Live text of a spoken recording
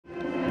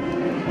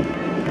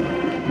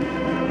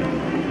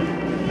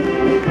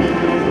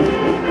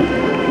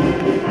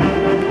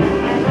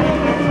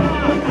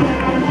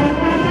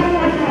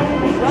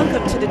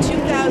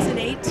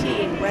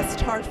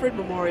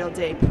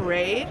Day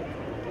Parade.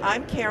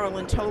 I'm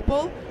Carolyn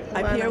Topol.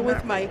 I'm here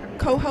with my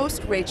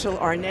co-host Rachel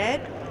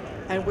Arnett,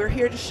 and we're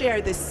here to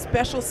share this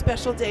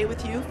special day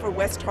with you for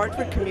West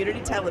Hartford Community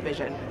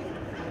Television.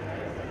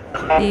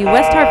 The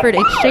West Hartford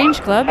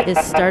Exchange Club is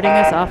starting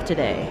us off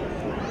today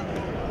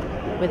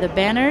with a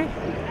banner,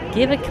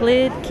 "Give a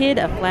kid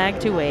a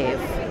flag to wave."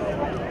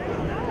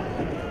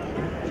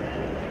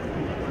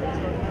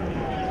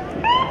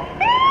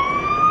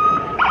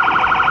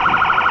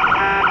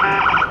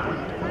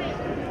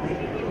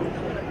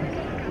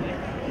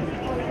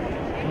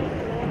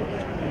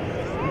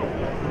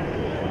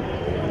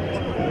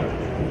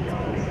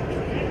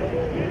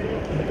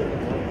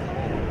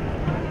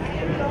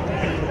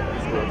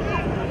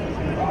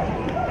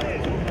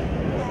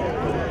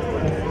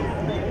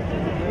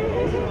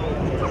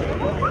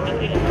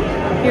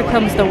 Here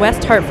comes the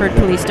West Hartford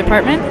Police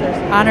Department,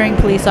 honoring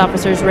police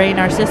officers Ray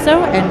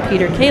Narciso and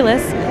Peter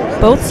Kalis,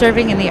 both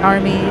serving in the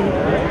Army.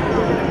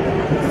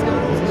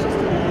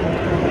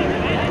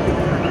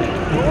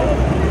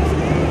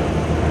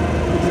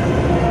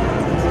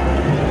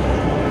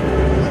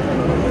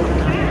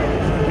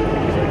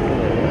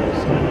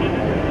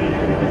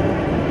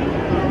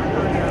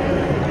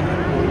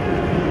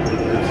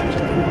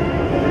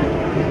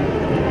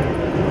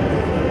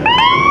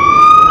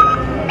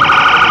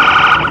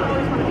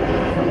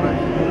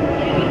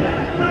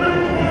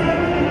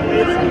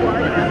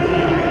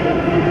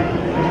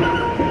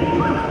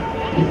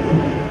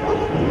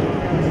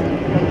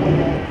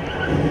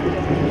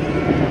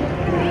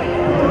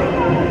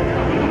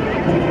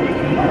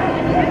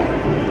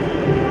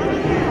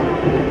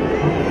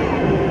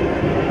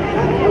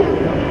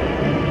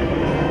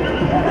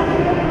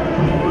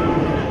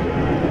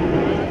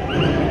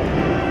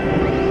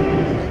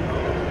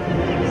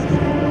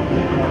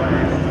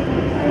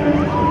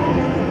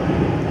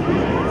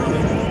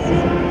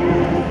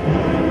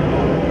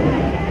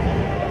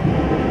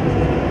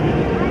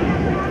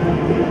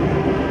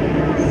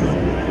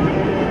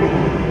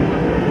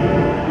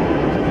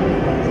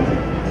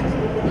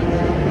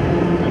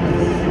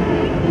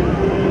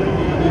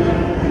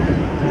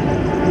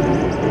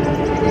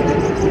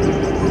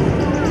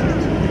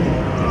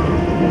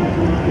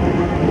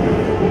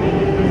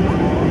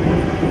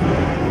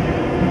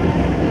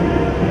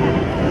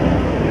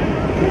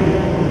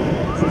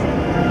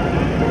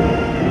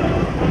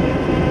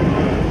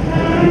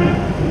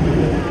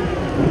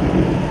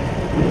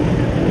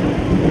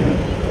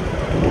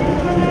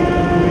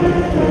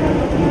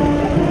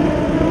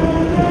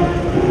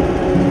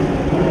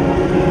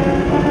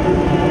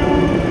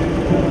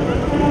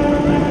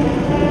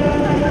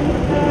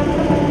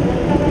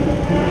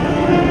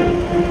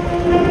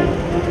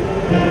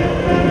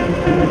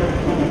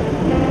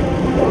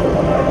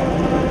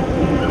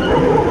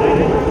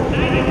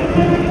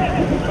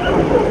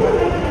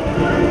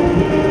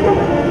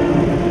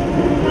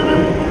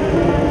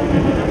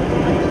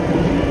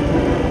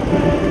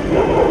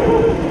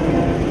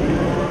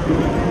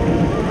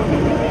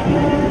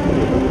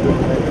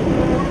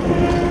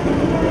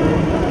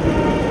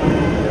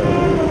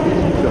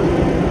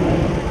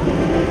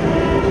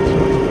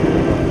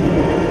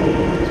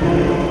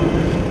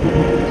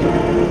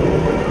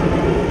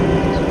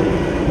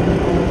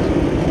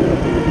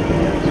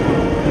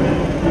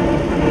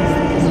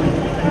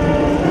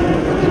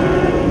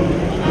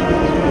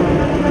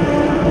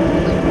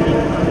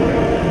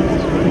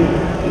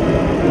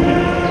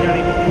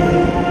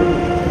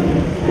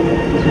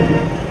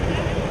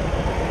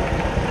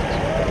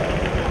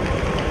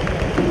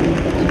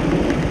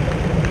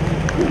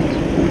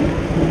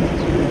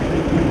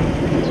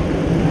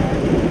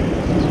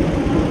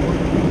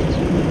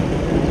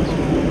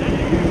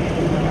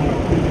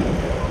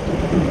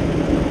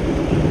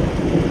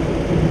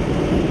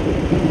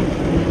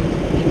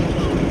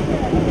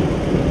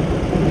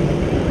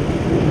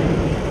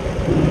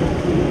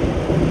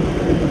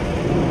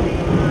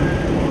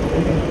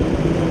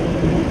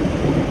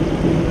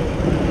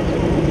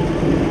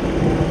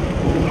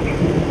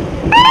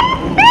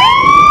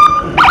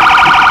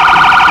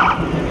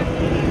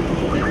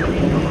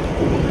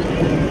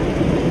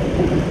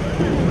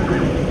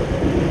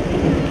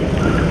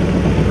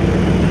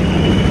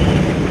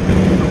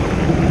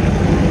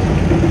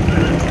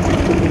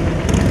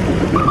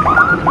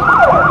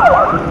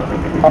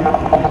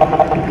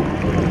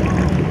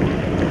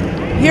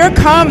 Here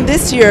come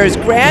this year's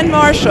Grand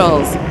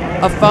Marshals,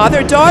 a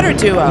father-daughter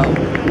duo.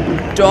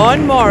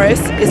 Dawn Morris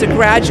is a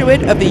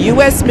graduate of the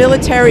U.S.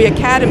 Military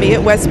Academy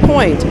at West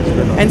Point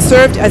and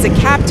served as a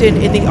captain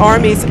in the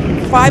Army's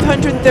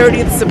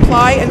 530th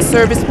Supply and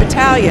Service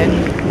Battalion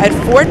at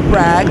Fort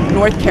Bragg,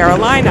 North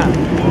Carolina.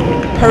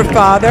 Her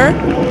father,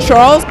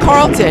 Charles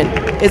Carlton,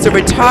 is a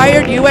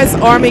retired U.S.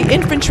 Army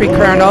infantry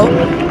colonel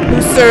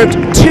who served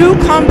 2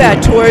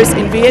 combat tours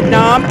in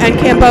Vietnam and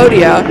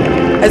Cambodia,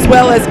 as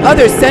well as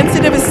other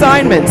sensitive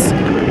assignments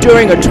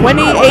during a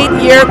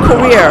 28-year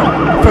career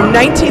from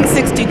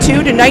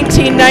 1962 to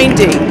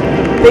 1990.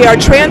 They are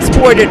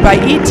transported by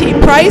E.T.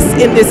 Price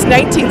in this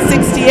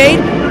 1968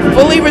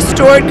 fully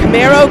restored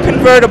Camaro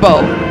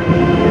convertible.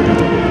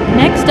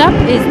 Next up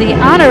is the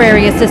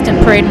Honorary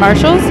Assistant Parade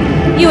Marshals,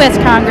 U.S.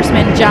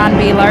 Congressman John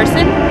B.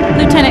 Larson,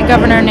 Lieutenant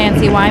Governor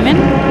Nancy Wyman,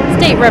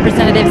 State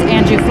Representatives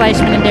Andrew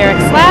Fleischman and Derek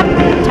Slapp,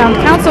 Town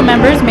Council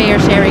members Mayor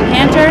Sherry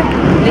Cantor,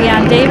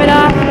 Leon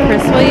Davidoff,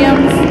 Chris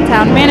Williams,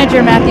 Town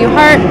Manager Matthew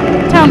Hart,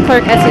 Town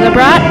Clerk Essie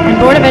Labrat, and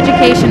Board of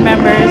Education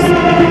members.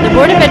 The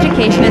Board of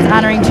Education is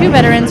honoring two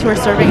veterans who are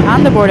serving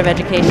on the Board of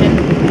Education,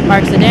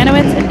 Mark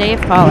Zadanowitz and Dave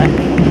Pollack.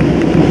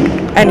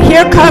 And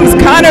here comes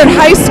Conard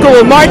High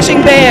School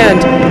Marching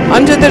Band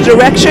under the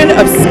direction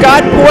of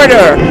Scott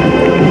Porter.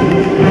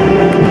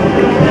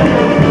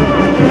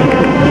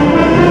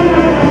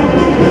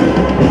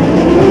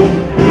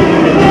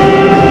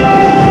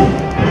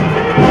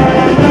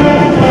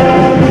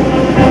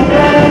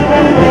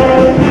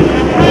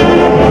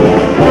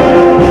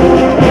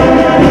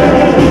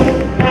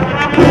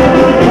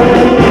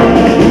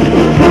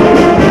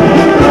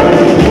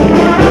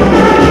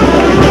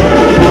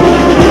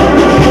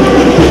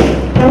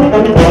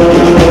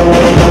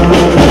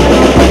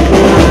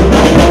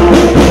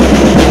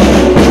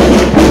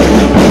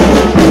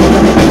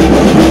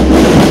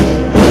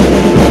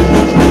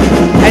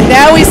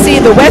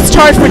 The West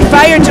Hartford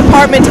Fire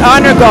Department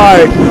Honor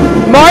Guard.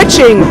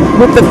 Marching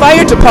with the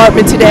fire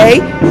department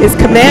today is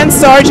Command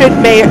Sergeant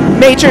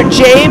Major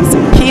James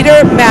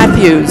Peter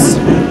Matthews.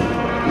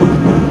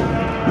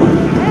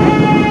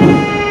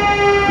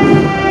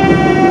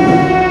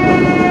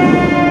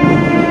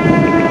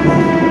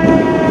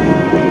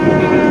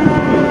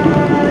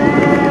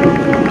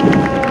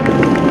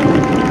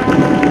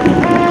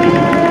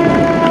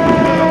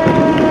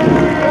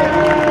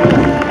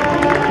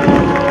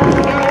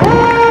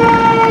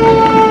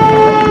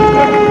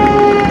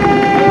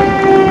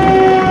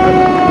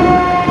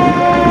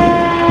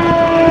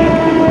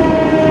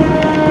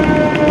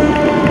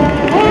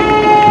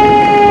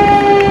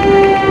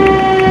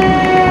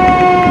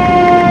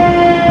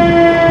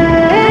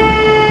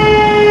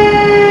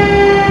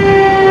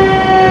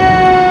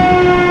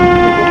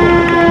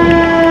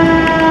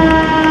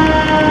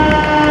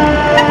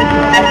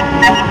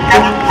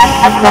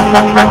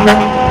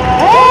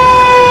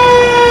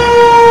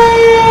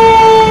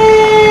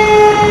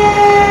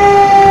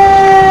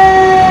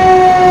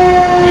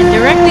 And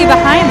directly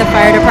behind the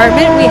fire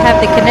department, we have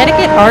the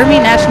Connecticut Army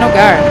National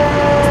Guard.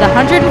 It's the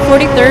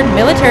 143rd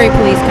Military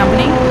Police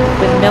Company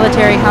with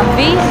military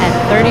Humvee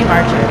and 30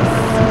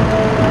 marchers.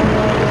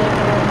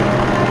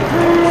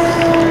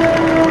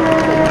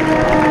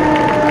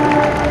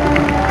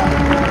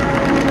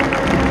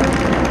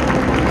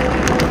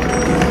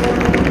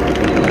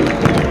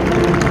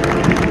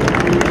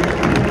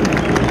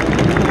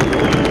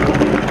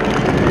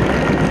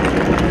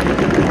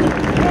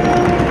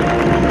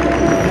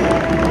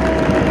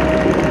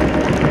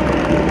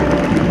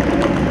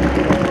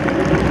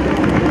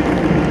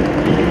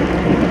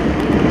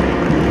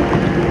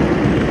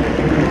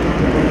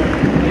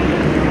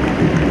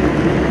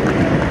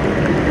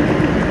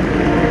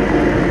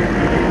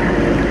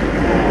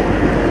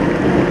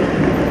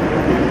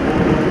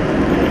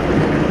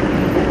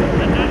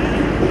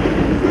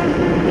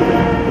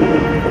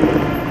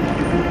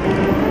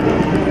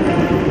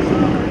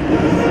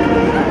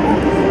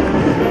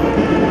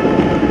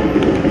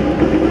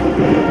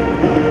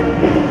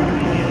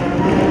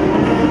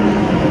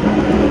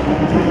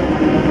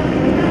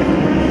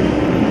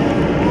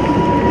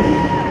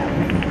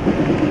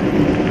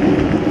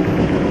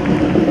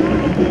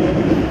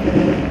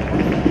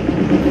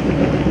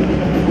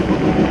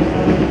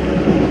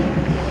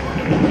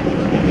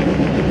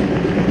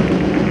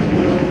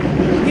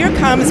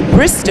 Comes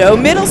Bristow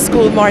Middle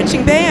School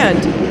Marching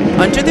Band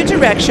under the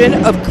direction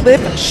of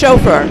Cliff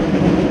Schofer.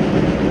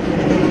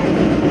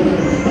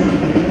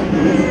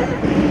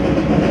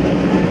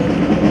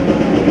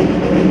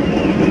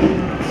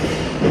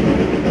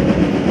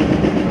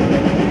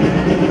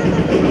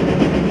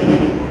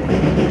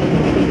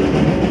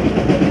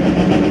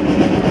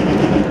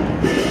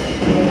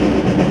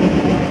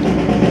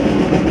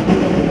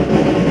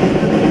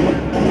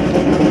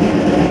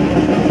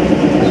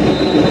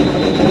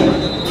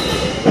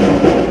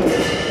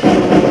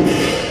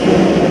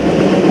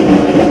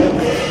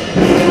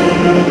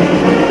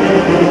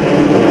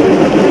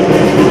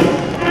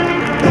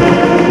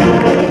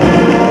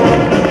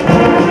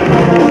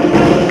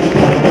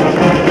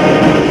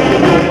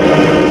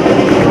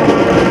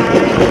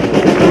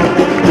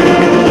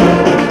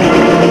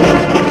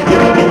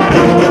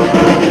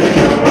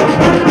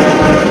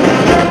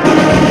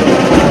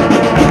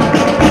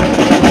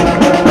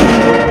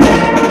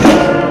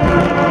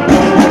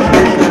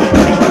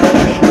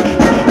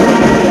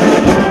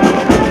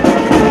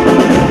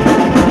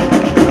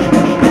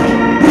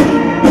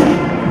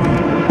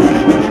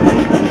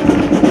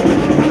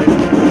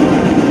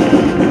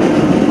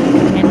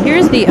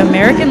 The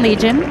American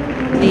Legion,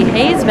 the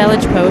Hayes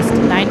Village Post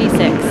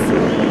 96.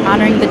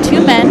 Honoring the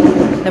two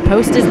men the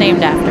post is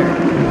named after,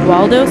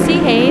 Waldo C.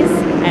 Hayes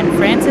and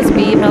Francis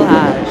B.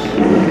 Velhage.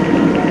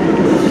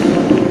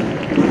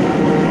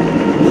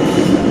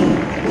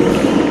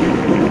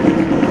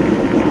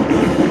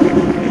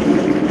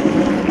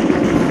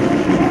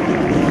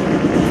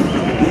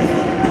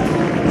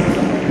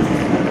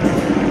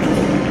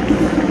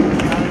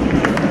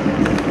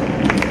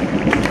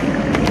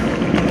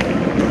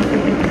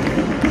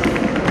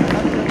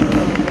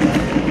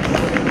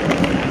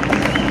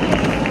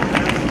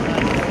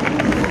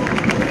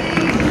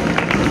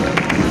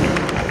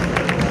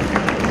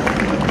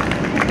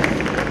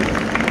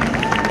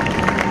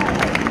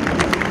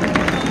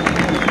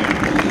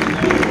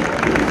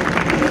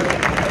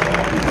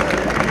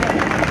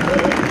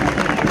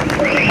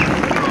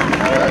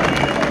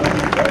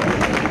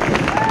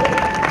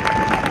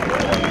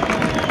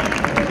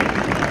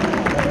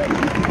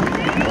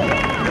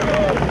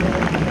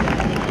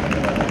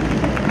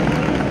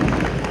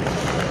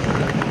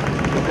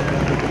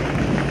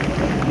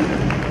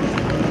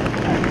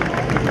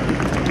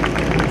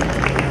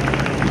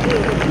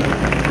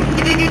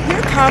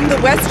 come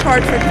the West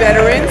Hartford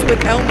veterans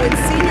with Elmwood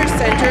Senior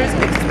Center's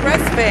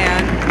Express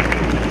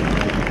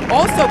Van,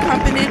 also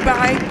accompanied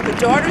by the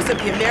Daughters of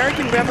the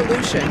American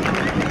Revolution.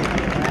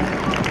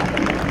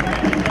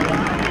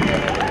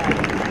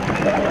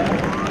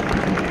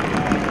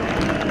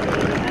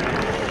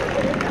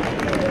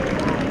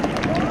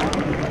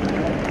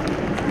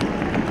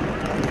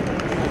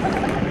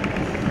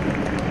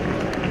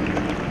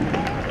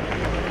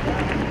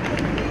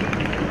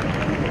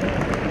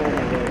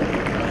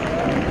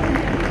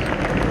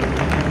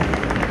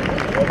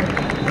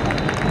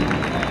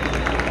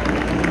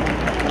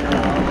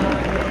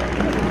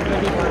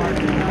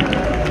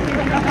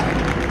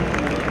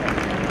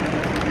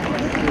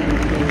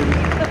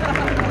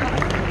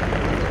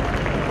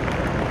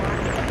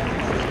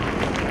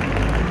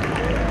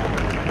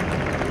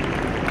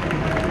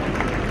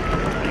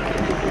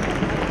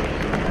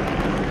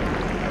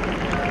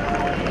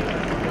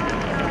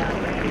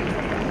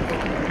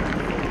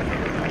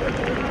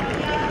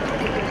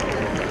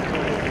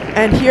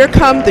 And here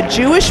come the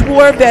Jewish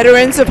War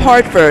Veterans of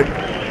Hartford,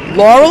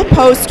 Laurel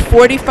Post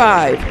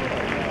 45.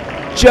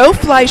 Joe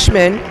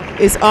Fleischman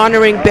is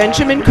honoring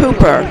Benjamin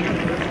Cooper,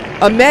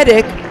 a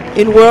medic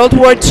in World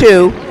War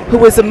II who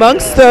was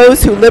amongst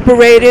those who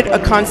liberated a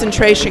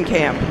concentration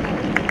camp.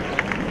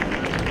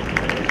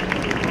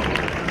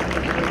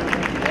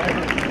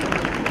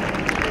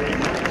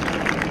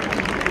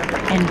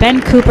 And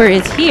Ben Cooper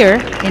is here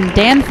in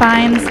Dan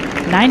Fine's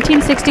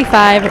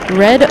 1965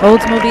 red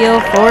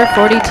Oldsmobile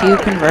 442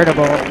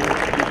 convertible.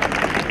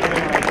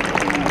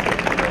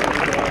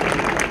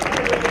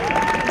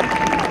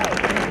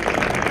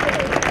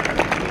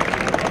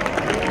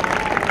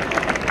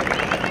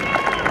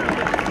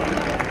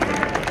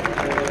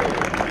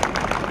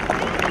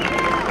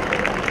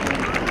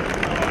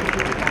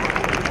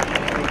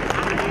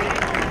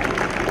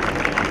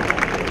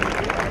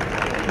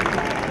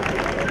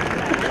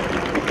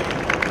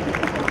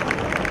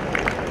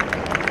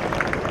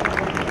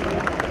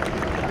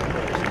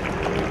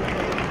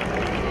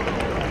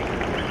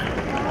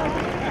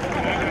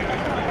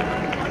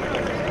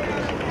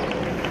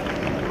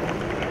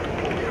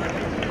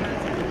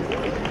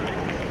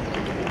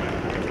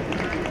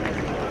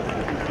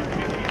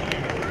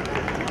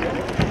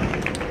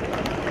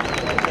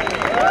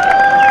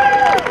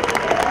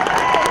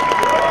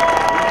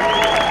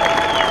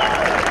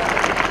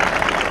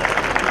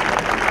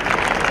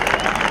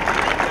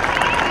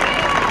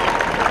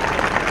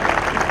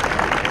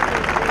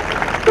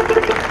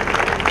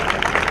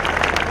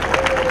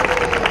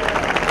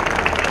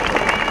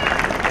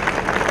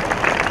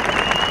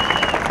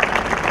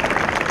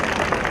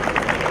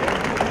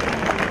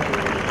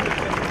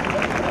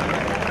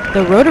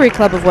 The Rotary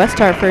Club of West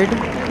Hartford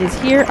is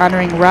here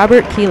honoring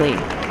Robert Keeley.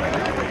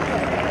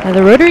 Now,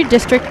 the Rotary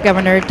District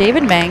Governor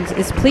David Mangs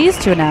is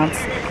pleased to announce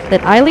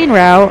that Eileen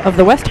Rao of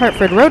the West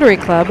Hartford Rotary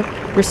Club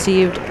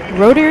received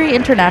Rotary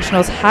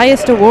International's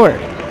highest award,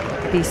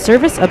 the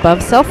Service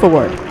Above Self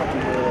Award.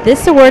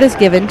 This award is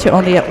given to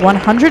only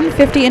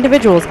 150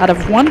 individuals out of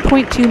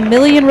 1.2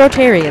 million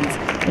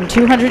Rotarians in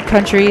 200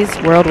 countries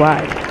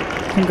worldwide.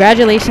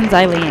 Congratulations,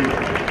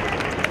 Eileen.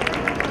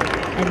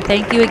 And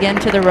thank you again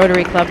to the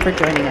Rotary Club for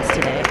joining us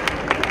today.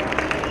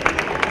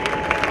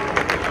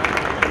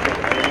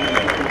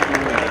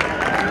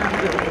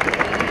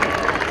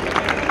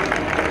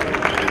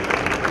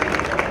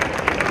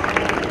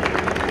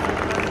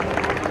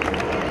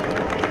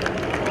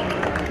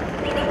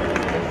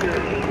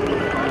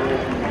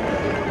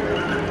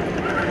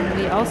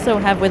 We also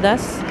have with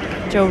us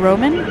Joe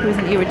Roman, who is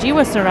an Iwo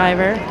Jima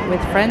survivor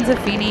with Friends of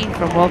Feeney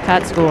from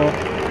Wolcott School.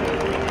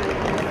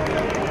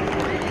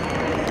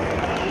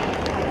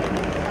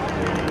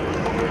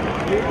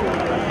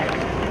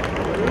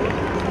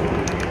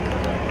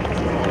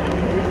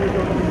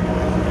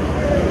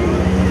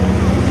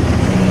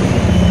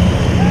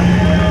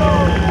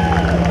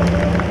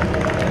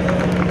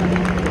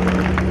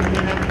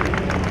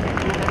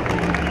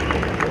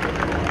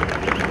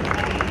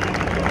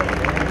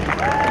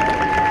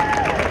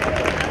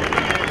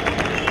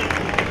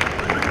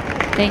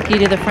 Thank you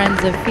to the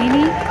Friends of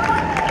Feeney.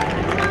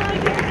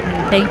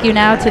 And thank you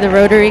now to the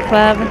Rotary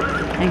Club,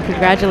 and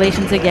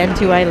congratulations again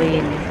to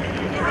Eileen.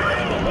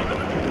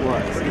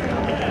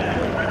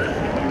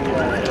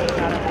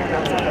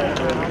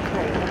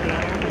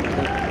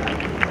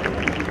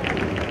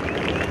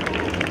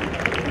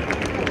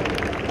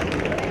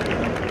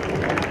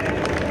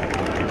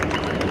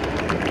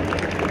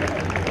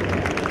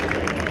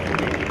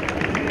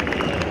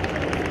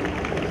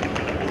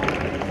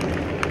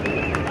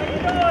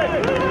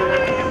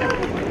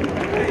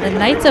 The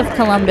Knights of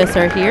Columbus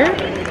are here,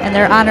 and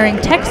they're honoring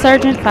Tech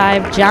Sergeant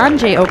 5 John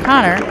J.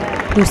 O'Connor,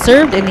 who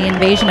served in the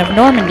invasion of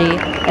Normandy,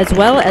 as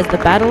well as the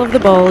Battle of the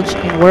Bulge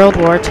in World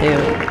War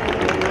II.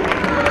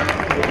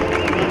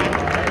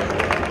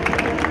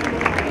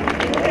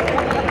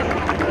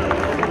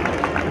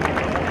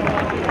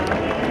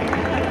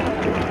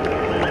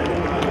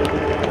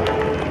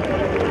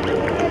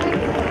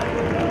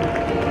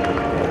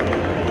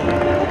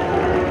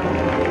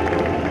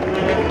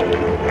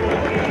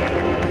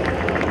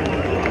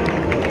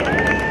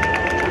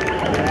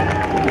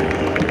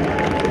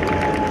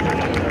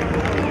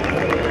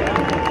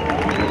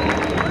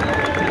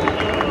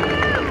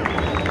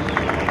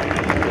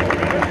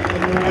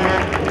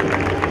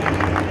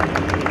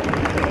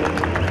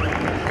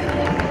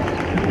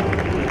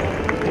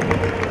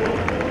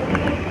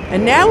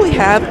 And now we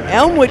have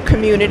Elmwood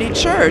Community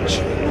Church,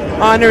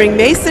 honoring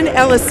Mason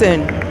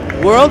Ellison,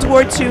 World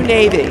War II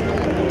Navy.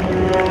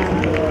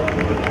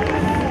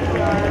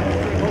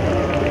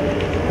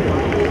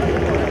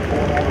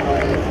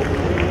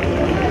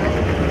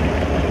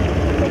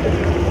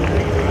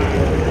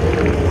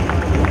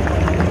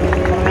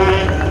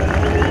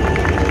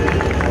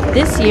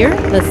 This year,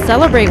 the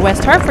Celebrate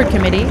West Hartford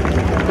Committee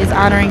is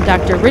honoring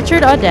Dr.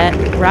 Richard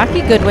Audette,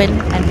 Rocky Goodwin,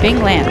 and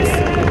Bing Lance,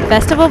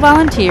 festival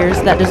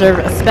volunteers that deserve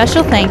a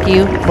special thank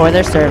you for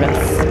their service.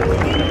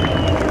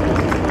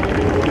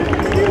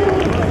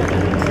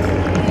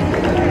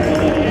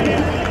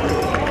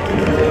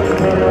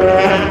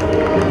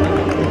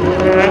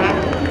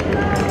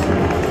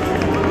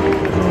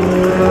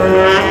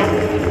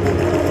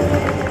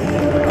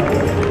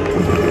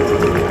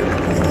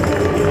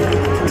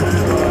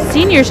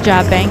 Seniors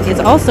Job Bank is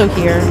also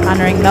here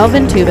honoring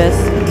Melvin Tubis,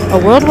 a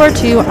World War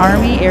II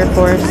Army Air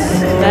Force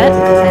vet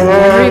and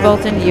Henry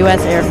Bolton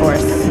U.S. Air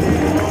Force.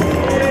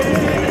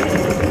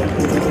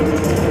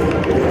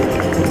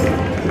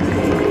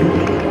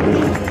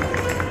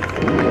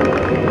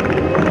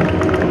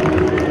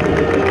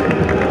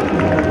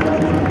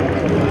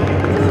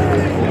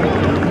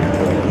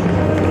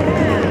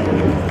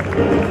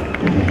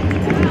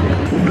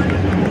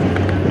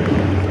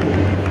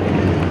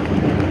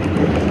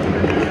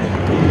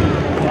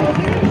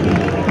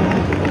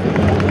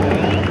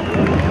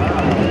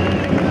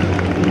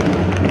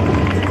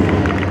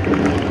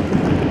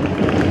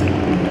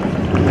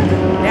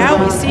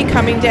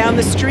 Coming down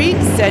the street,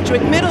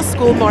 Sedgwick Middle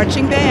School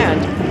Marching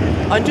Band,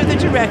 under the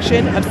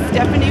direction of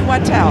Stephanie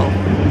Wattell.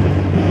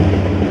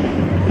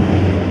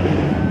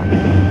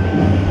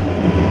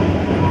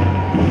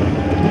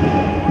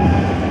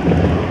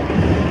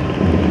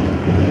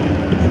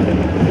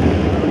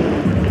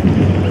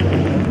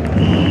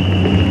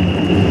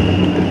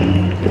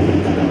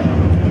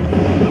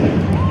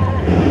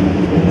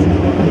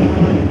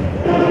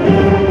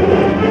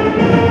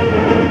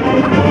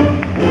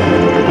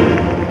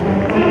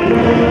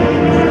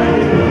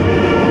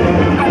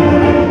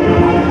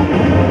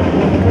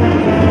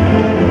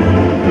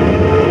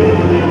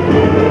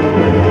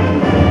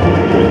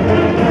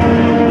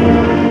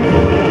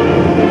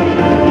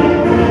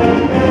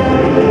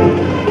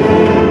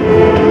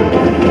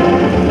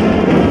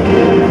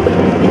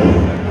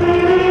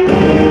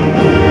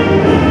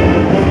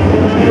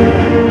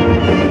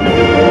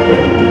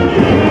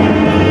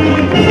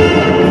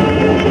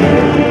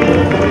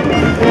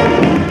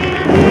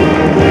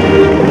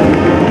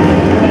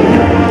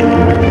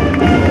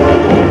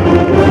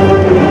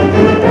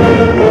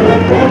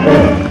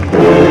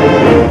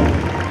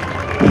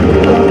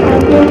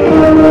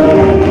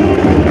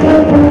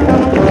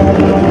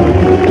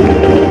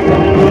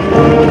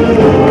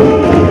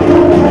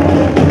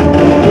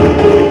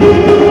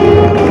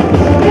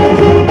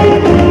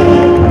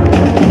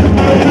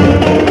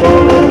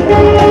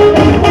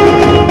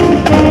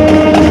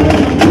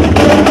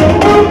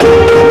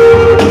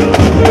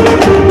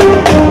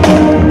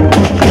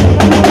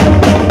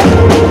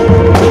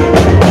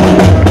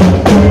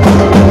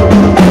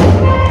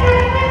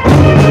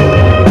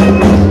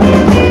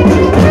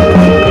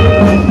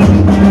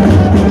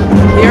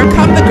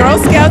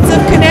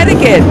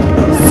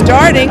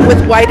 Starting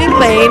with Whiting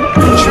Lane,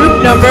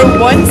 troop number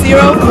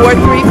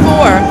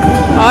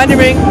 10434,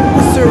 honoring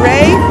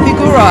Surey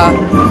Figura,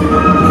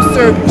 who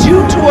served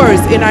 2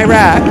 tours in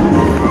Iraq.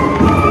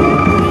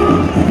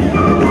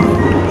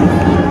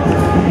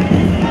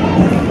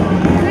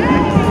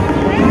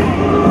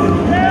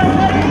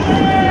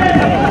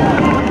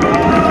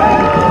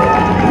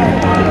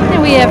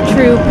 And we have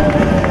troop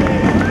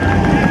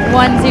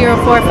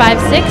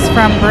 10456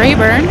 from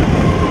Brayburn,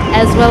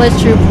 as well as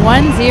troop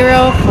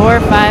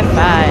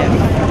 10455.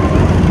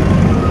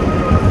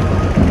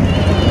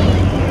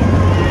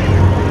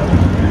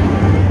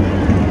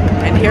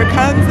 And here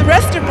comes the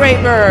rest of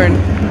Brayburn.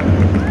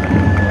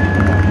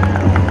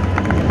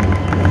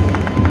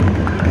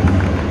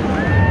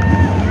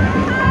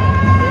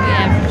 We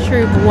have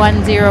troop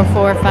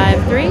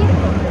 10453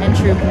 and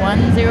troop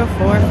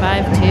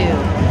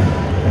 10452.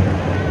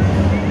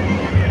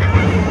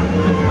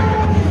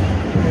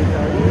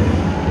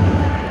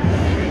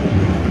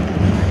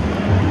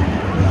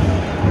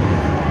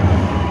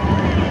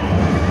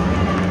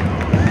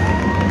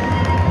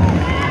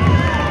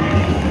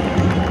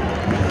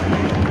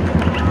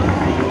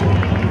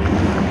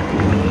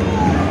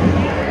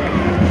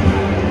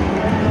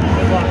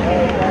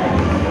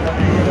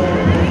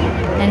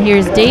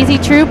 Here's Daisy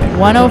Troop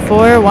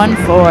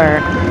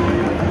 10414.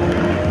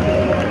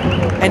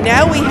 And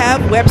now we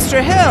have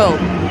Webster Hill.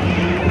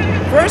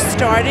 First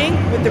starting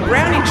with the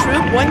Browning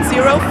Troop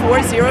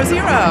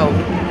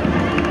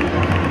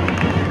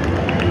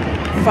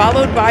 10400.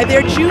 Followed by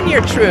their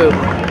junior troop,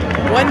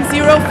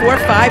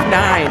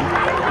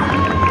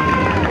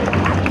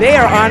 10459. They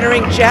are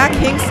honoring Jack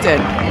Hingston.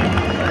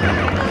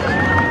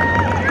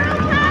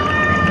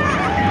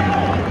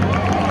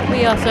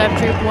 We also have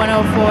troop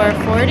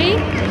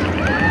 10440.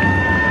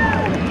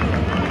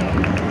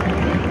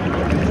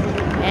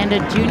 And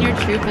and a junior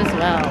troop as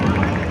well.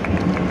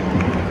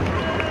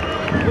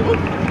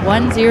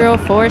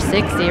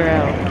 10460.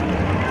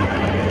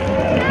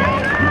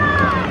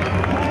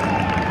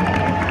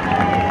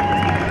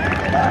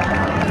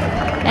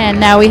 And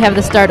now we have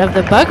the start of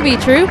the Bugby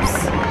troops.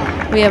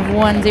 We have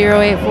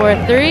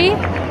 10843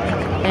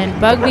 and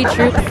Bugby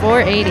troop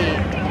 480.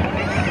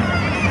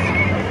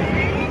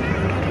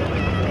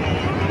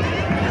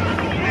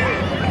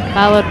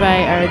 Followed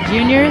by our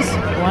juniors,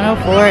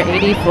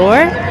 10484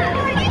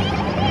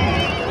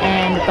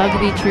 and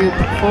Bugby troop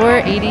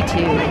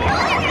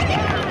 482.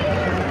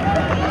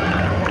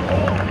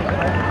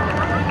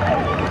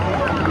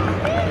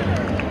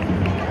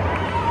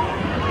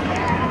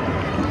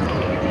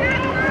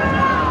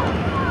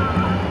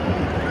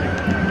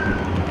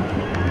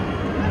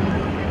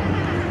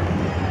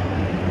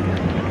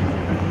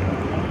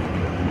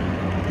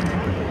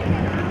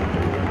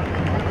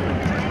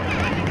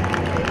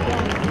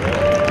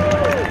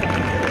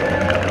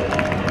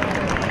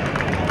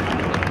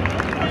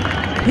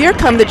 Here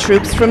come the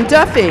troops from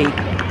Duffy.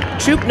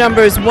 Troop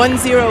numbers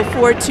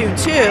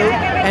 10422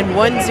 and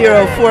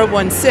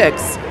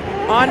 10416,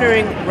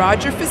 honoring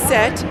Roger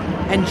Fassett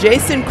and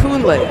Jason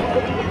Coonley.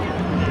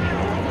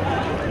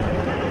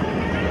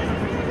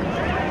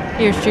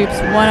 Here's troops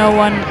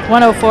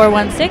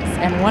 10416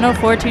 and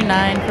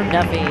 10429 from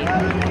Duffy.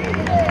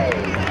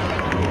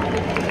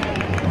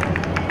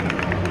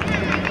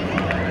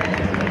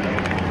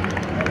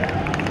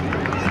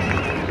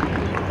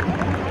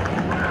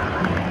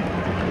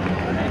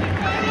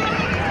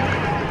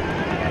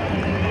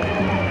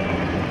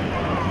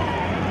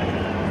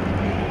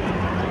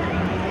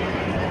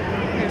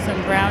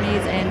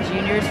 Brownies and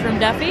juniors from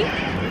Duffy.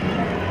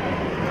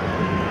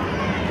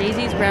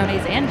 Daisies,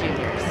 brownies, and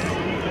juniors.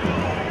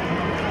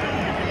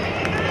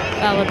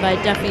 Followed by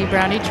Duffy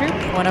Brownie Troop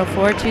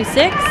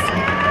 10426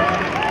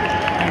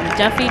 and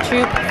Duffy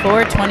Troop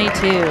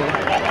 422.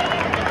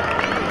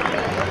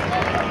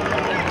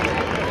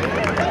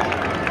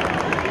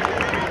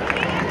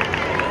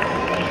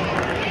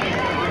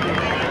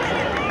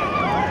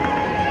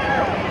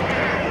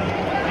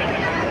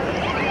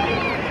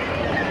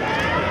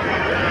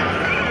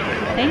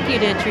 Thank you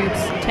to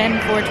troops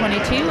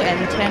 10422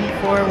 and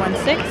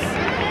 10416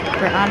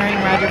 for honoring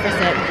Roger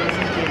Fassett and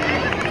Jason Jr.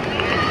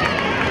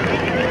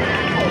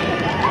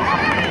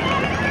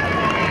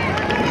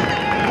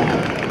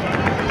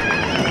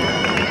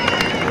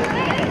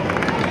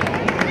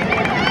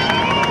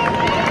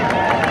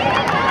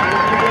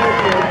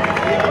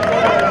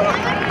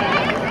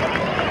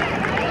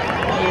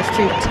 Here's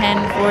troop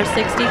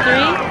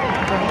 10463.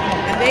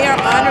 And they are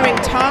honoring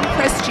Tom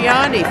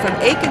Prestiani from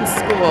Aiken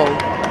School.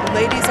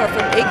 Ladies are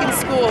from Aiken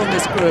School in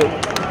this group.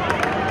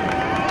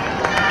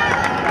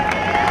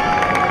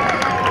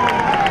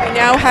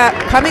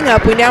 Coming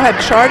up, we now have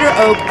Charter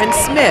Oak and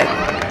Smith.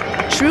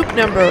 Troop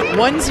number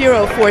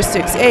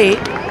 10468,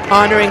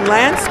 honoring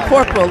Lance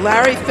Corporal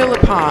Larry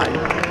Philippon.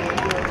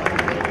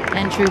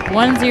 And troop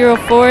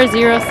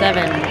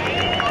 10407.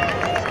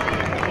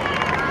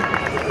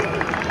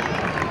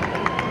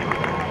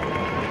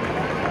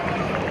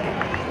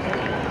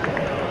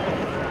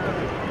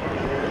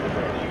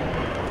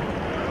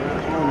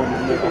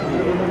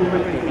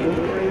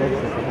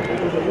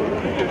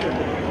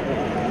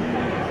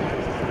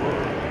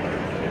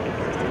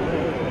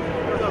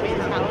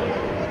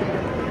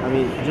 I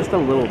mean, just a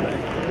little bit.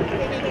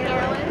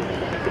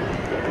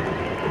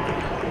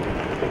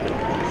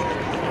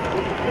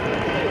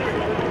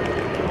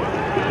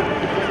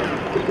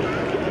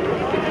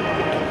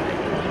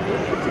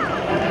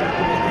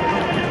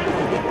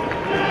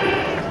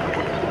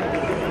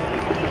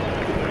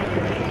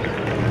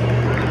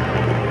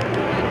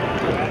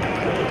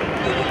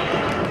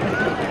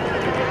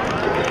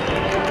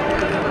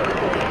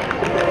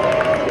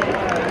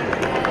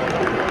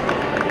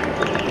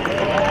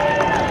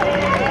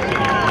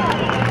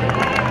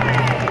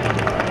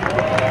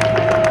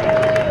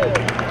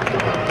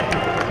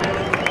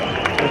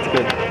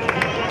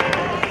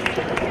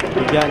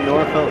 Got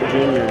Norfolk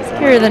Juniors.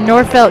 Here are the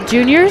Norfolk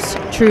Juniors,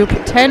 Troop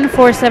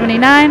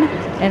 10479,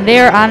 and they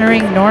are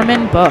honoring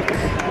Norman Book.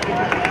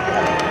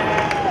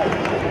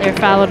 They're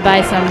followed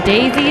by some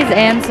daisies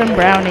and some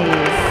brownies.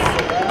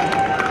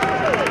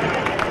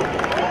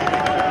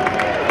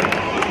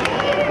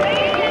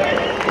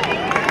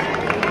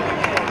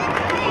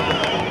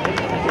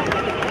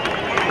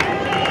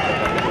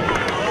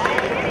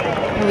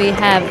 We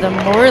have the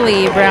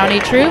Morley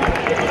Brownie Troop,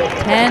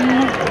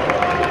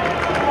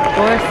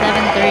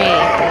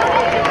 10473.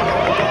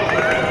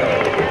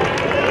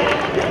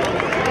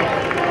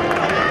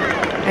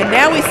 And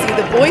now we see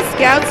the Boy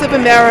Scouts of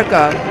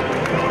America.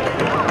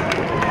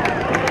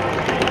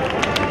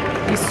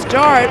 We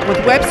start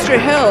with Webster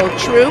Hill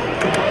Troop,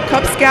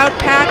 Cub Scout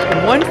Pack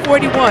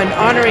 141,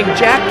 honoring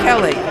Jack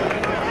Kelly.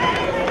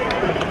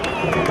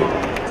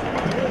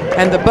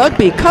 And the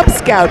Bugby Cub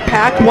Scout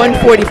Pack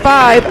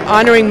 145,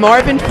 honoring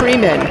Marvin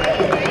Freeman.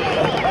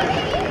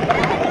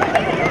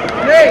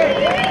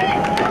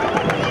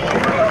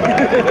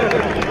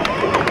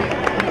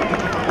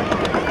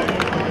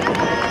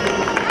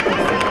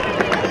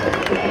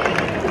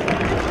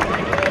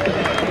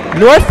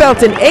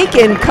 Northfelt and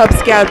Aiken Cub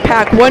Scout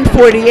Pack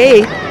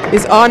 148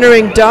 is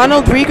honoring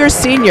Donald Rieger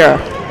Sr.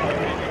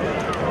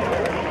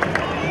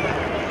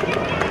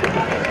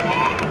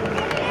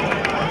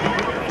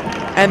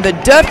 And the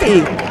Duffy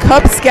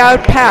Cub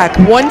Scout Pack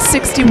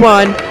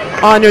 161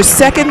 honors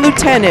Second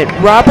Lieutenant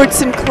Robert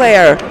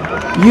Sinclair,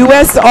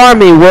 U.S.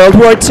 Army, World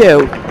War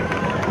II.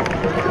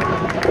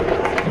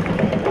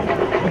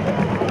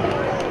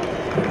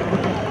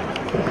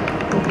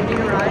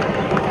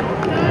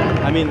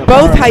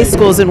 Both high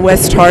schools in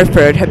West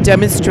Hartford have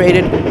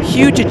demonstrated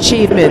huge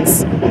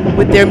achievements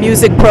with their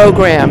music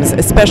programs,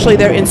 especially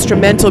their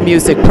instrumental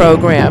music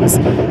programs.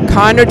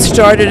 Conard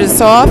started us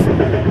off,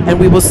 and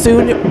we will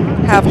soon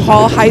have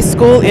Hall High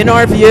School in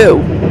our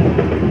view.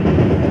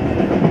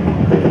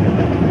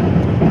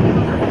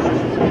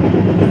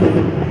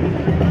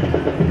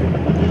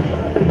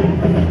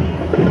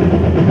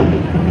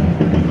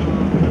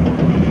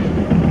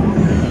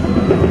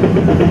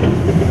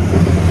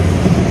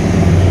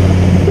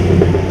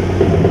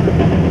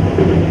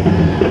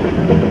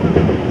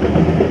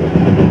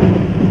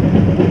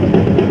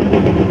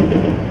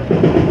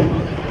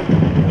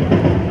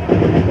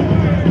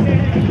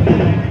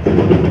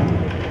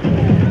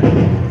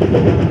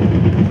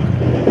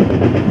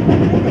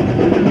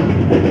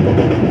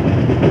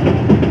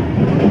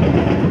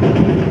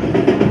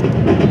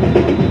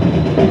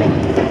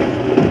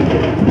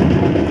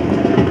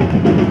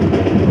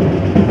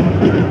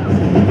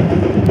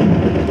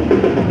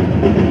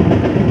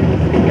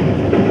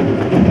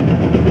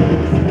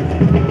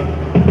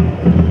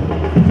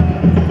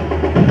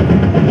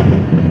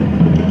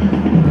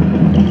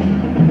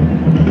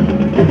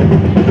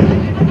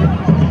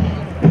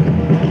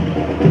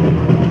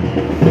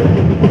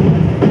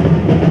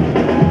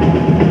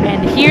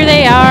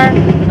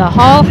 The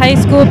Hall High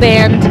School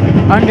Band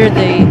under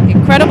the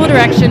incredible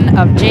direction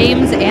of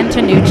James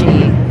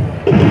Antonucci.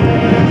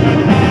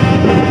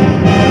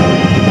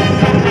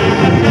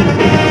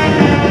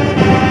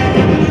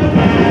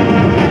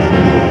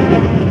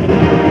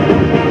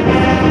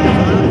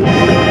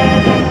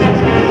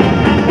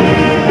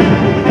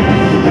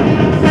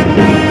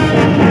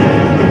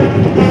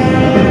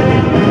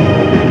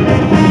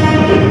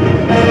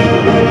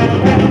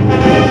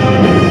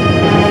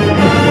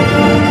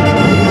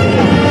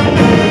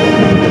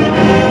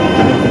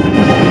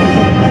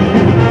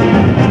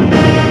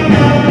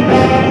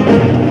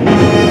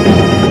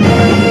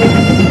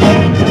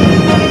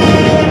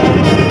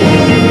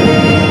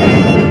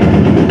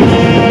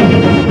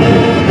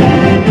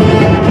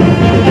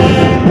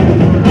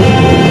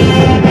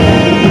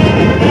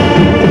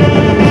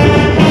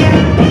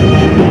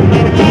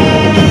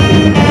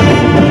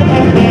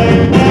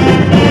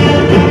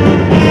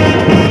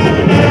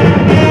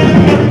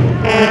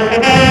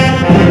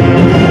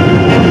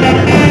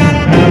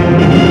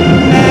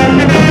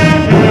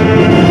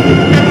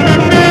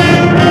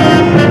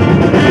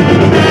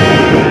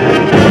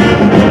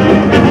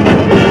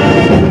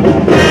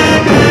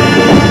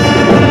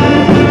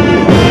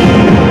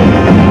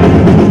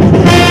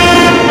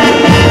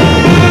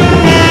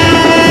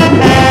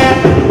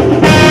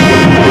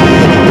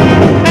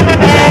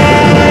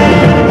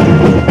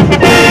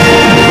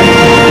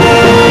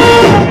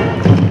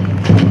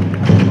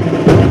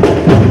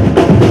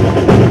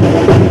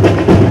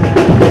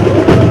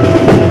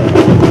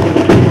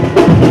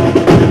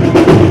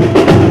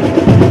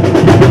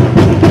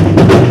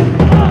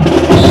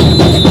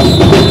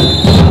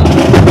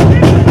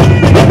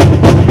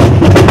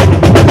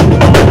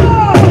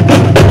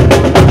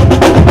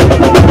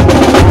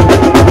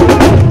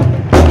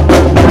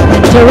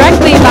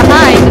 Directly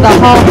behind the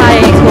Hall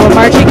High School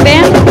Marching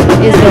Band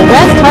is the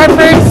West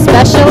Hartford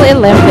Special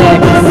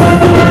Olympics.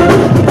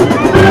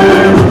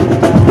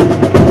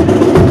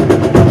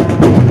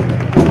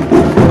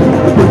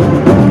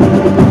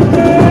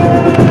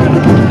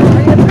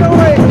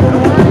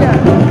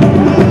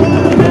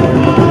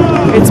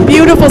 It's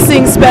beautiful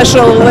seeing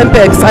Special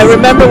Olympics. I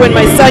remember when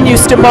my son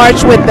used to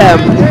march with them.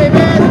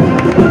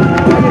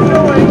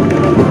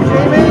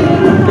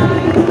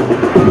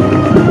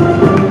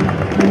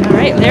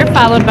 They're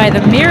followed by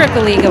the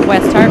Miracle League of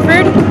West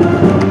Hartford.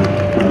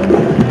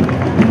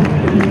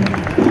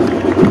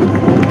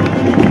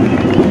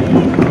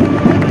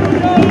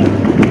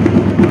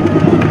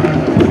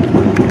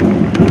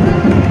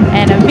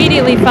 And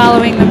immediately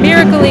following the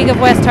Miracle League of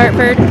West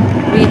Hartford,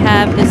 we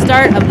have the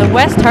start of the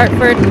West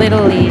Hartford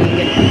Little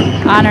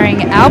League,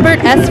 honoring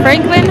Albert S.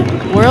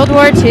 Franklin, World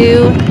War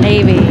II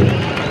Navy.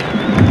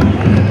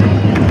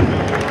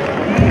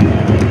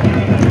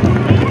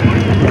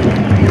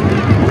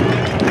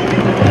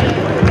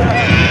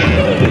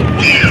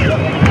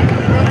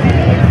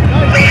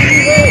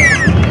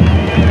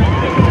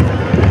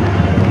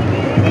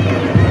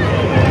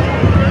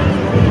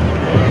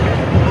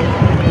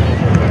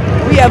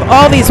 Have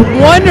all these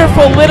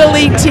wonderful Little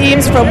League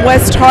teams from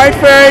West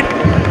Hartford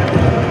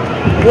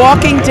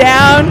walking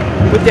down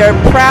with their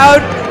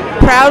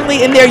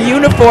proudly in their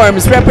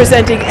uniforms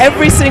representing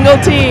every single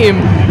team.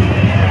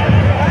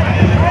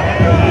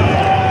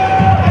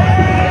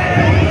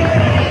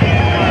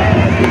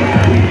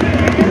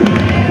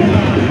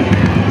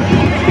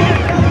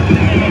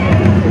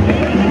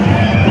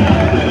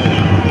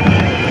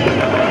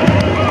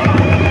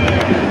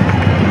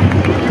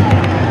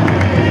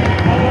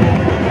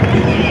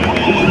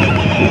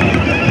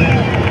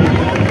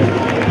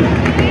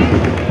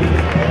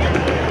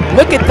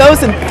 look at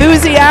those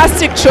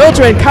enthusiastic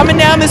children coming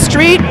down the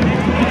street.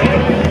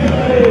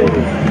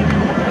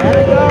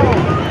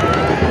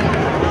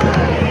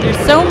 There's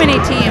so many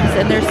teams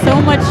and there's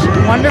so much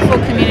wonderful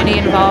community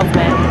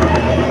involvement.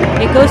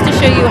 It goes to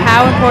show you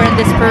how important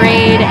this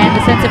parade and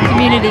the sense of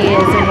community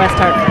is in West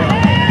Hartford.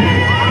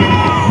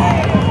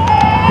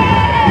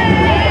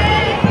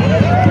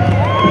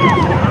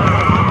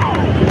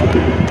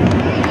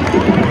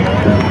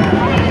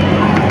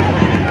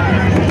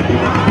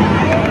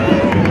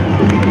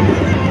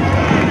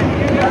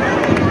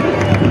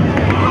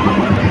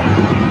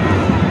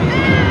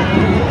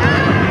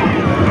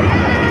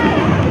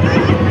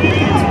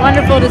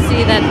 Wonderful to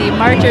see that the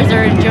marchers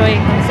are enjoying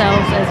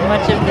themselves as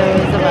much as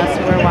those of us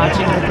who are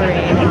watching the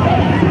parade,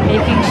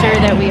 making sure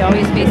that we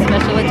always pay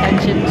special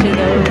attention to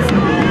those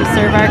who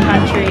serve our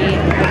country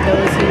and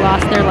those who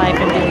lost their life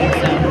in doing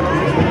so.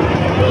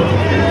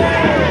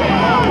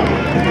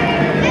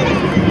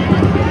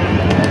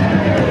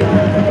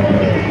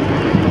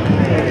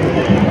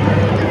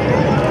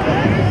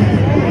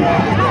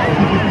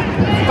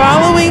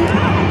 Following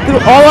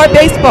through all our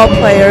baseball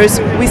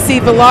players, we see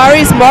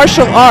Valari's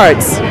Martial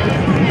Arts,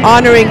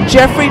 honoring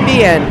Jeffrey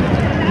Meehan.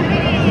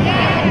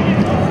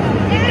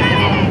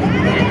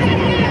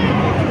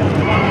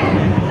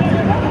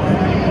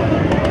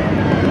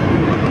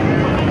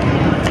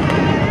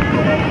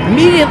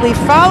 Immediately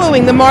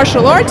following the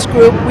martial arts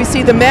group, we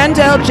see the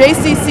Mandel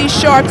JCC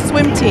Sharks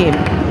swim team,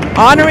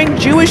 honoring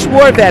Jewish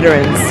war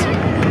veterans.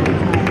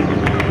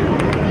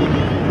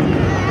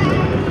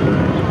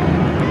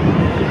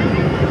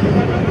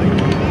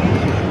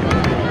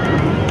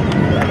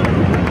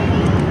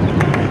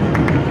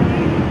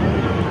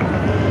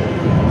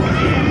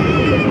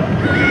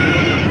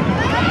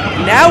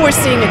 Now we're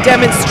seeing a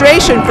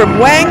demonstration from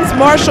Wang's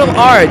Martial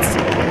Arts,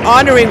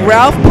 honoring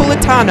Ralph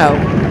Pulitano.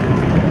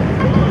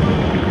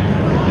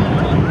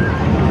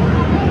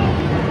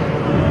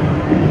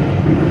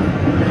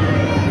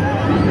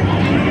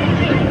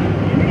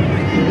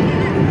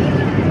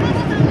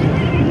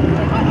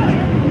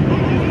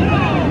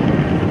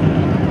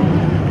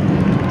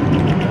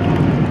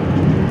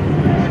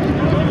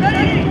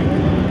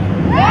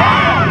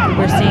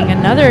 We're seeing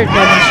another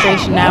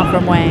demonstration now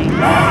from Wang's.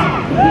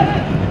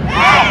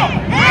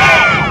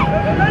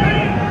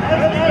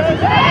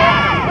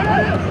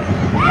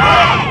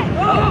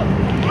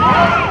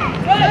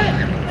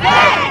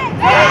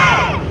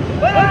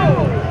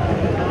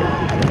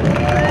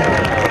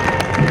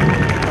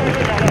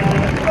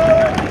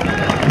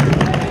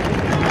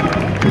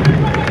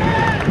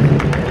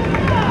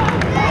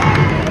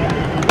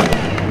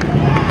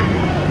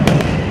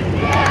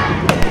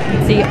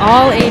 See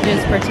all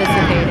ages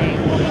participating.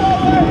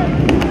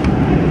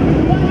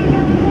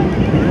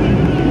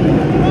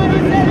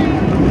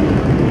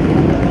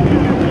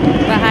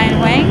 Behind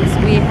Wang's,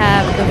 we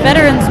have the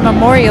Veterans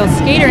Memorial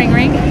Skatering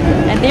Rink,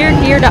 and they're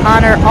here to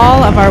honor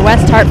all of our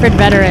West Hartford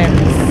veterans.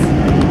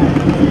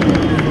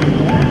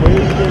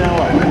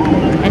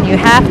 And you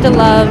have to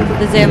love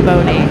the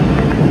Zamboni.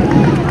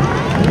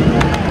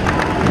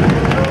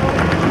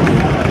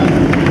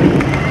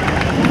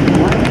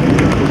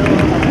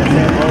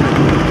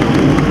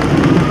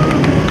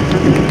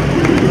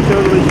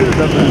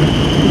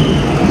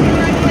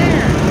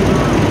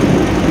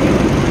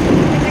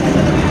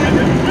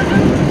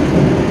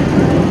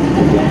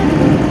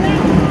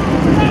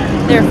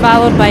 They're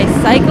followed by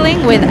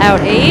Cycling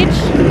Without Age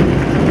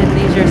and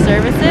Leisure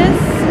Services.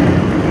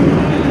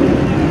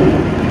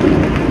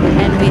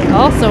 And we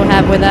also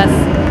have with us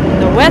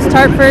the West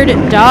Hartford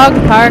Dog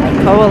Park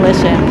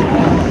Coalition.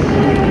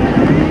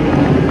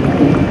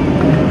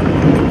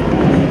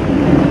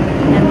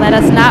 And let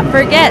us not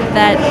forget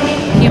that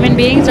human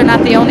beings are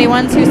not the only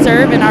ones who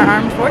serve in our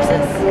armed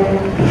forces.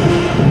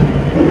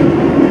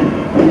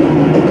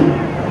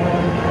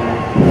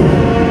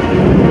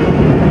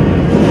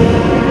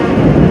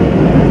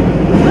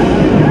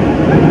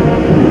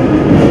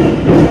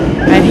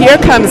 Here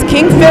comes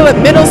King Philip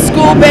Middle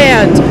School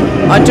Band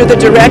under the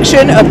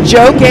direction of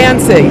Joe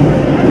Gansey.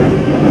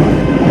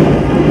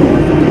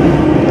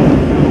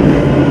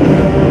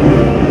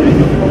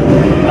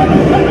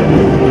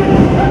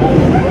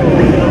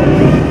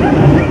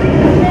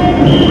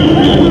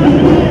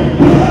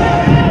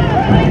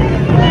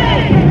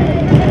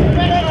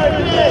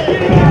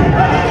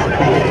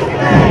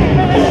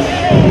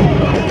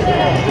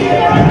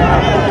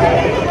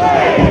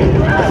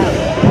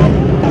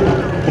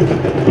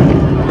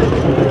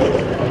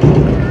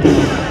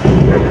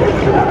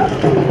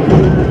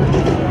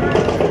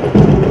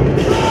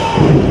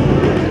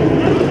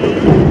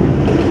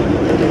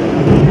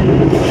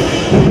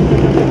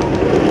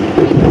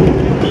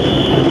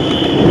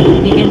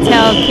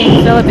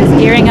 King Philip is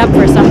gearing up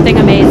for something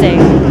amazing.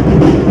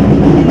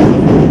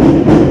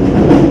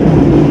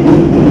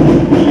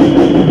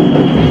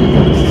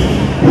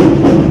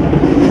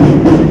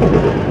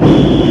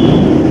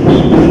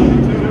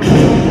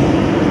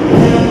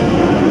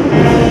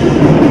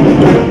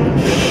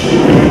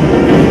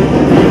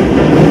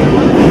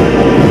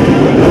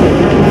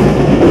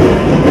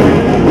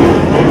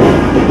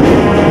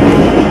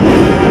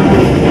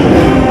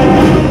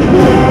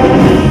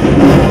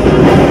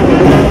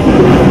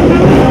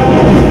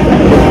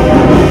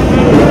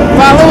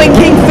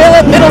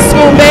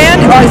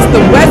 is the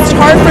West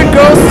Hartford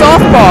girls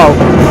softball,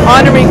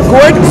 honoring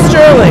Gordon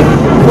Sterling,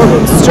 for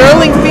whom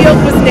Sterling Field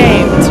was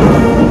named.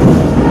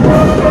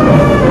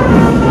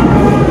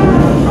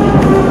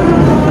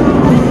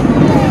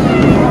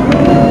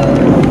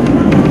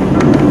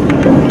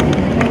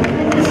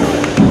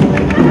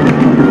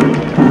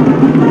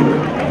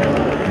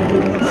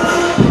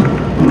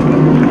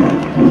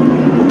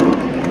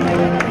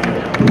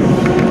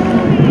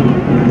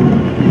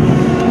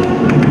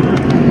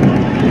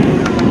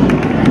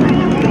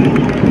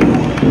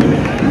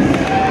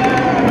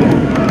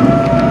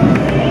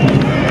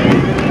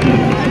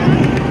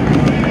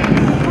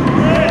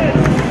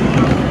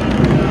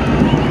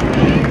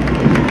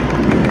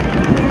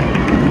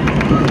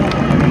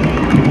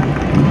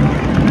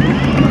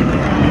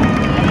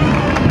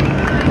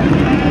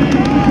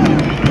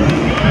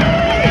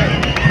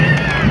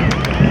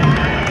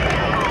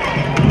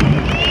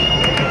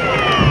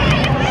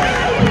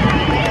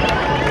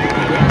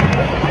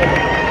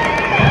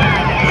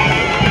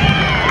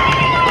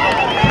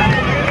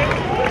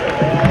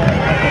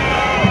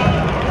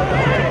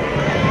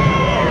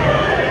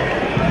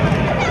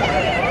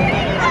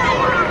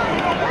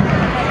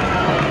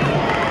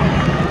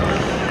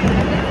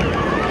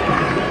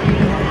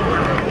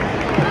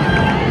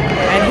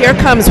 Here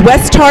comes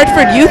West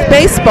Hartford Youth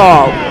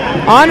Baseball,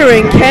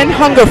 honoring Ken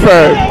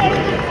Hungerford.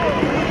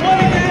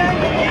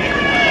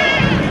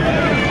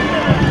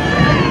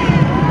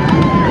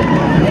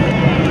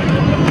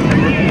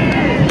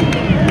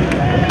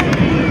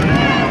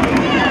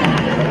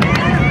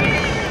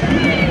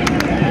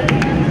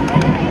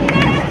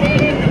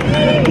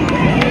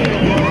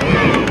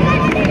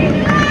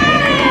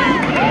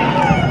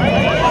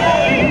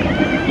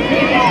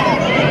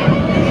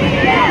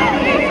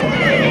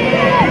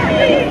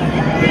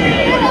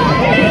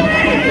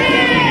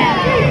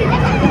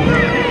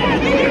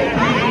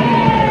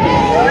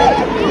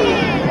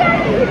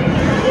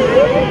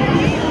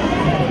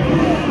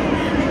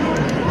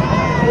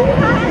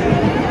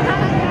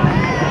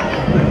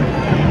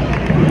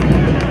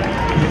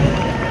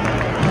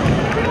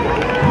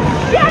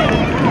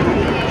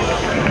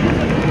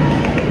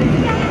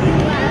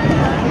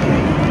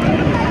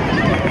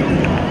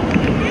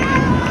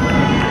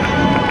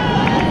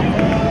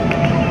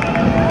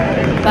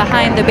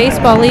 Behind the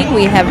Baseball League,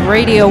 we have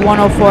Radio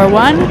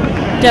 104.1,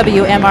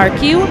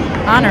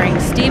 WMRQ, honoring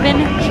Stephen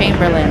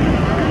Chamberlain.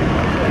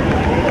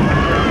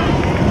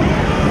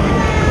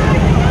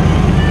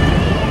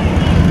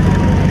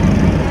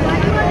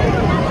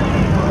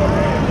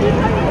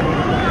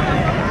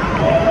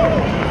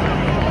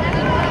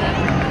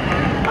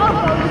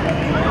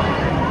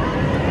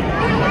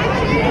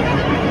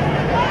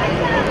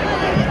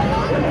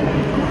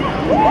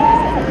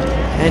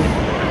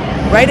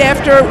 And right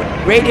after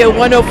Radio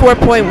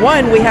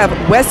 104.1, we have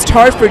West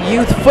Hartford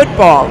Youth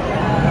Football,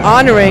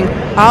 honoring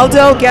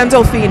Aldo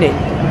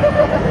Gandolfini.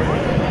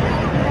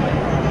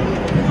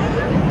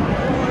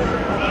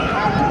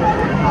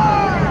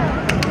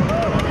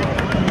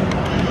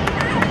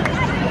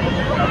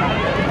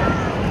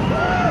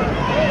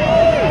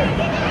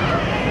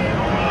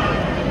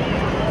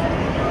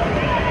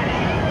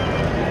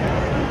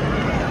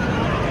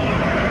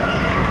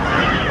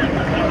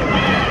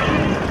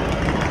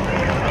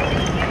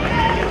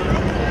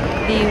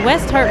 The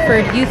West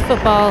Hartford Youth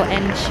Football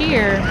and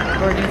Cheer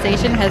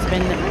organization has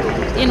been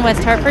in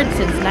West Hartford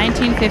since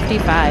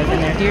 1955, and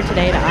they're here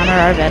today to honor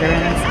our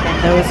veterans and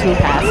those who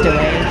passed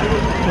away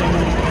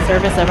in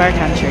service of our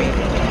country.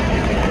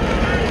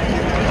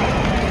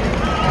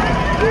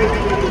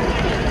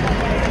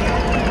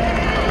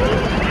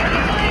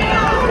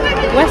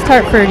 West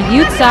Hartford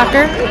Youth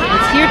Soccer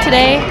is here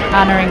today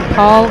honoring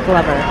Paul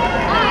Glover.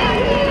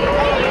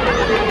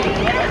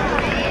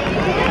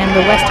 And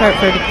the West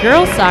Hartford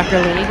Girls Soccer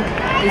League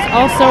is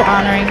also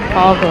honoring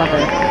Paul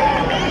Glover.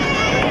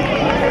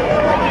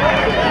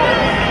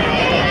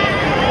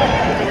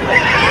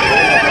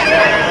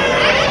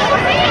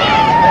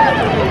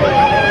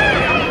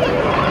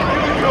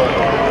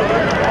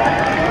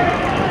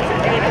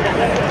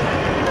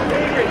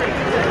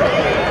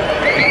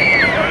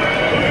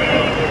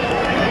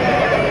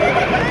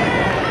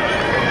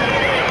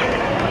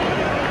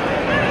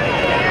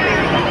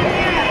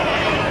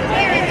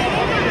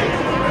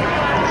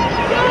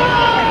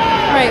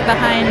 Right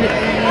behind the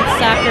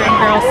Soccer and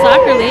Girls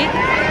Soccer League,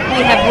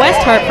 we have West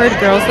Hartford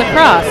Girls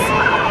Lacrosse,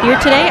 here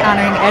today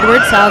honoring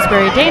Edward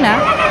Salisbury Dana,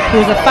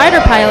 who was a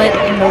fighter pilot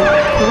in the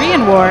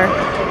Korean War,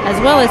 as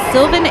well as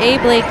Sylvan A.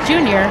 Blake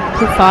Jr.,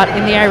 who fought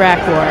in the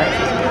Iraq War.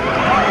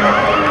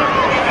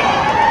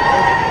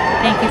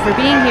 Thank you for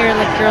being here,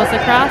 Girls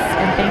Lacrosse,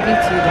 and thank you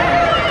to them.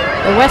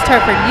 The West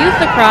Hartford Youth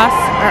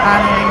Lacrosse are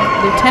honoring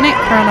Lieutenant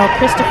Colonel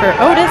Christopher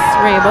Otis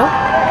Rabel,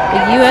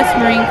 the U.S.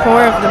 Marine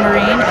Corps of the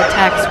Marine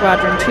Attack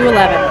Squadron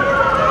 211.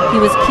 He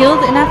was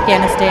killed in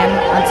Afghanistan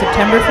on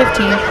September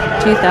 15,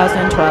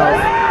 2012.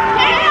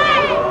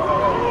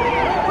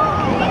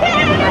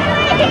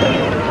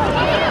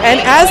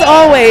 And as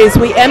always,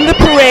 we end the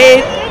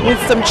parade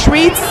with some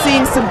treats,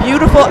 seeing some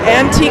beautiful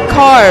antique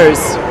cars.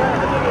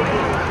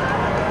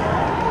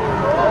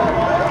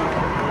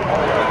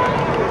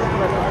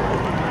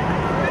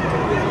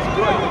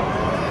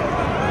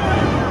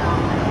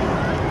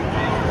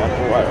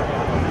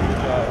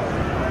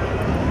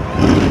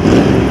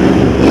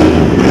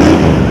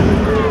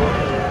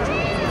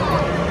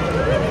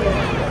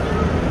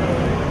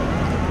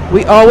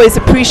 We always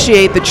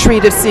appreciate the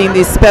treat of seeing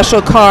these special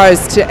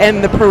cars to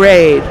end the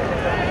parade.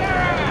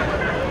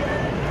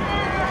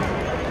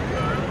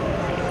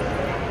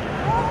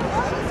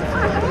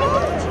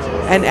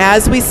 And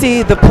as we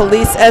see the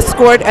police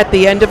escort at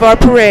the end of our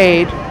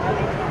parade,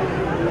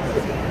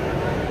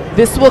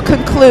 this will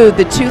conclude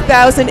the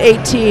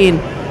 2018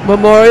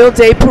 Memorial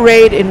Day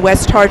Parade in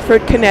West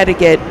Hartford,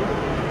 Connecticut.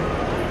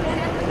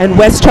 And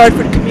West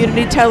Hartford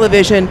Community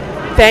Television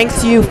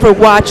thanks you for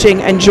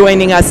watching and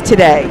joining us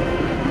today.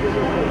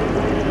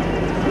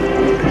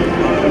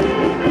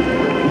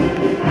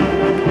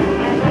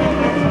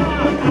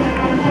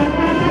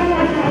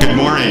 Good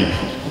morning.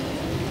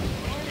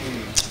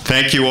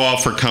 Thank you all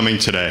for coming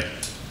today.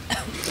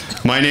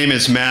 My name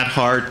is Matt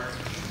Hart.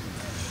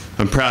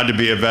 I'm proud to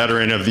be a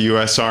veteran of the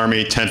U.S.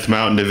 Army 10th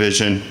Mountain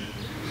Division,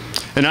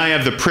 and I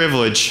have the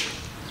privilege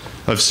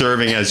of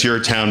serving as your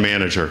town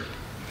manager.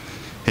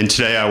 And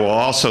today I will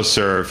also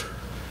serve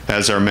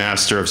as our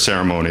Master of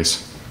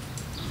Ceremonies.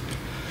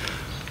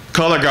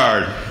 Color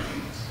Guard,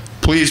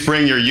 please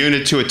bring your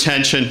unit to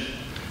attention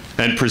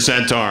and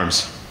present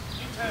arms.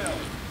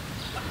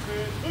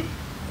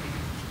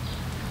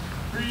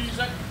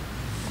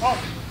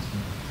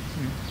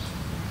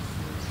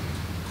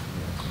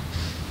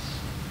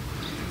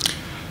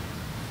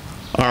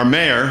 Our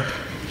Mayor,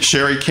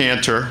 Sherry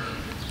Cantor,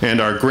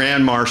 and our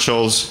Grand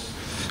Marshals,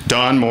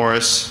 Don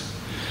Morris,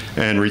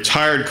 and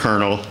retired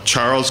Colonel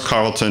Charles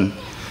Carlton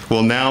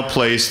will now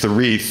place the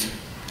wreath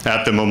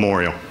at the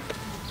memorial.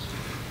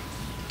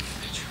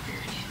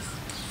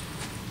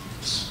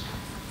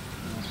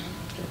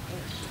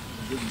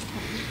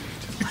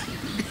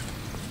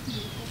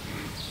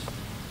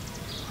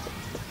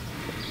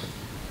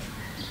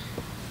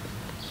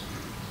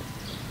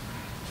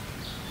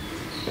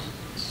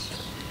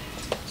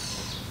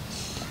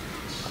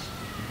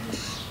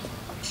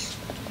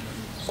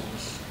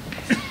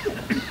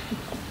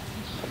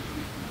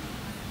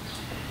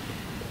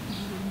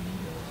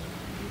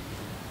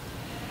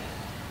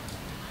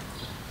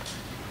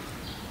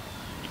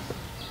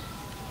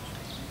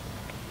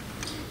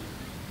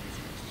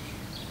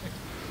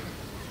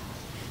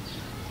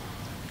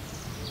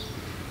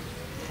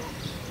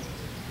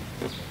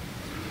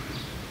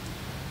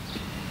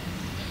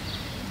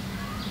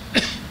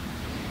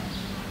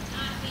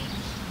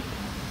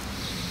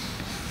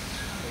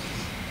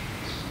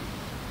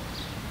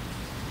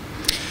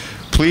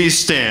 Please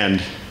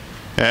stand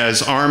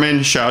as Armin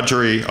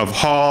Chaudhry of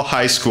Hall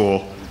High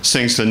School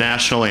sings the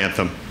national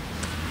anthem.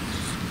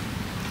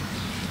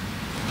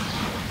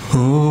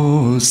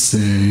 Oh,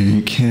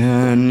 say,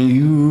 can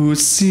you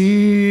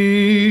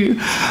see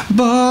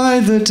by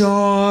the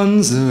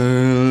dawn's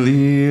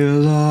early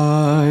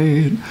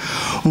light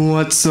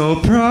what so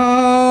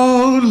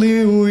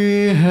proudly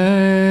we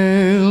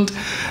hailed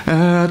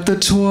at the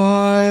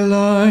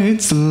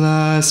twilight's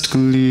last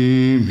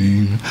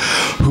gleaming,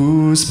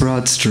 whose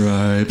broad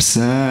stripes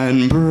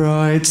and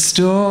bright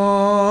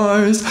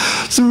stars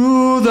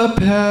through the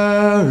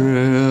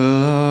perilous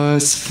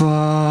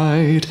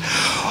fight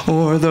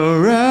o'er the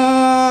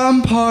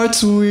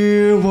ramparts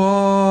we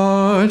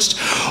watched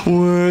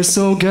were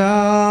so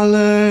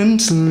gallantly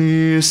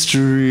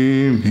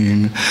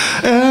streaming,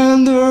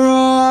 and the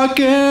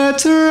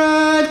rocket's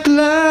red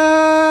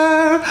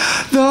glare,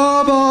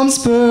 the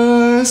bombs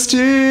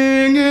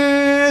bursting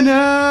in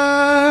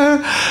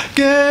air,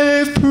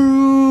 gave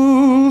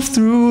proof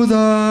through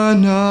the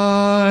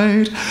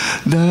night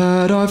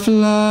that our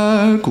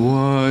flag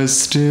was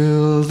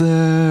still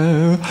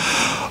there.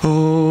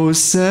 Oh,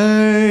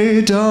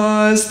 say,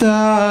 does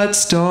that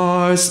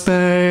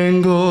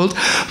star-spangled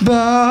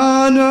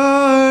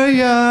banner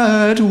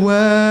yet wave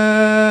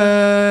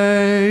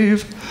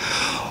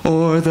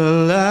o'er the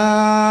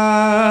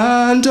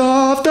land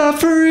of the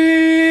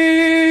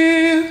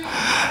free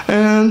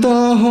and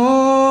the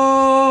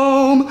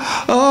home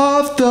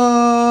of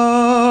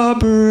the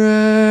brave?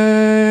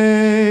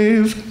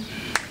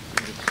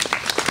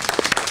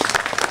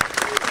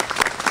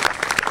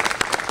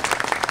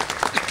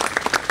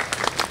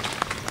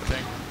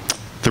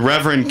 The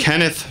Reverend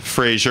Kenneth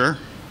Frazier,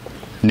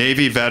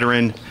 Navy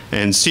veteran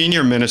and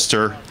senior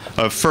minister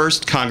of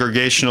First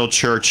Congregational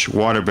Church,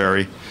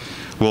 Waterbury,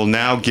 will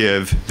now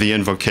give the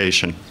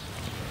invocation.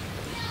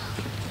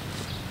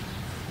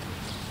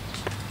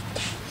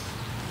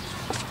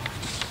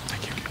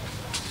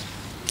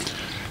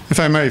 If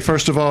I may,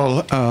 first of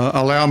all,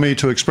 allow me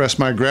to express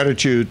my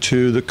gratitude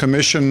to the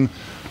Commission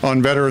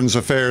on Veterans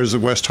Affairs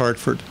of West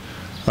Hartford.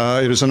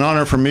 It is an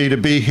honor for me to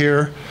be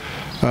here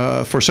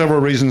for several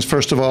reasons.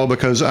 First of all,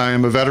 because I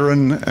am a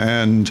veteran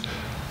and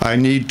I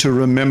need to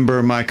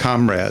remember my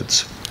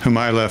comrades whom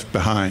I left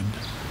behind.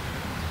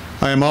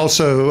 I am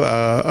also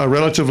a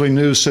relatively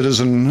new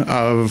citizen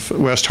of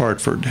West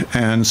Hartford,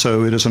 and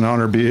so it is an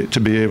honor to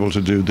be able to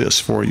do this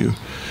for you.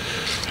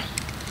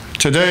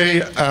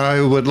 Today,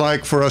 I would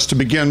like for us to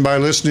begin by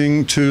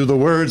listening to the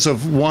words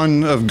of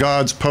one of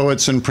God's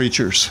poets and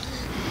preachers.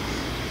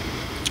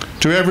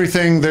 To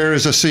everything there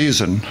is a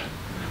season,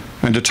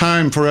 and a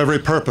time for every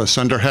purpose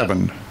under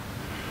heaven.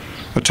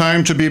 a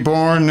time to be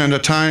born and a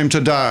time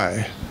to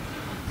die,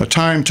 a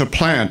time to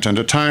plant and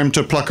a time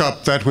to pluck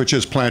up that which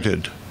is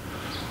planted,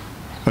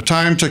 a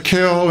time to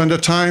kill and a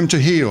time to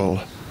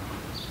heal,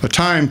 a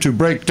time to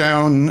break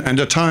down and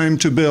a time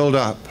to build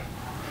up,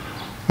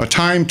 a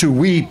time to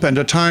weep and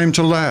a time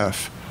to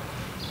laugh,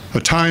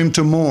 a time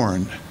to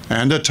mourn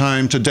and a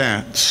time to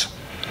dance,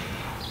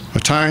 a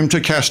time to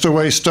cast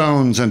away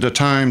stones and a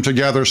time to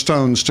gather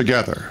stones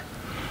together,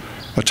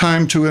 a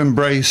time to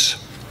embrace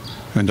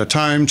and a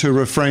time to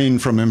refrain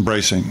from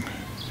embracing,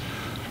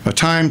 a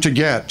time to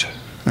get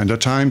and a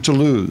time to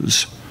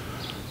lose,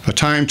 a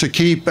time to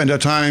keep and a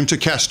time to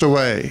cast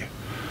away,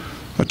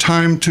 a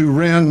time to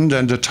rend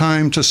and a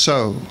time to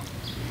sow,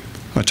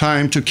 a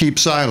time to keep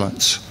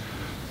silence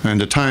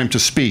and a time to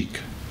speak,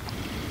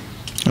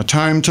 a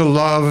time to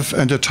love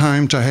and a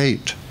time to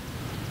hate,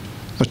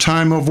 a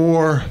time of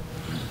war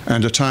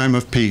and a time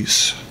of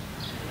peace.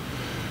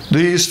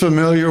 These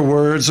familiar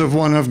words of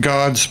one of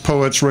God's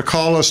poets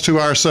recall us to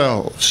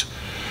ourselves.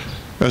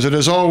 As it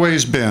has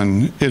always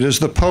been, it is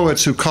the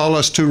poets who call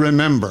us to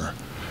remember,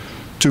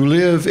 to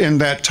live in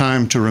that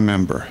time to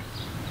remember,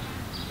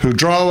 who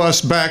draw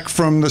us back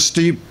from the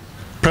steep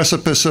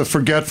precipice of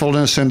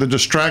forgetfulness and the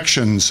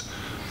distractions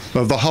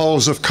of the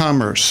halls of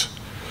commerce.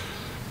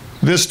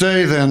 This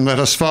day, then, let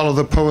us follow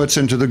the poets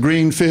into the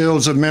green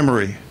fields of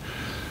memory,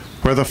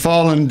 where the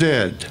fallen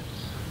dead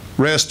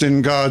rest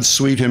in God's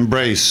sweet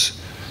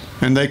embrace,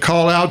 and they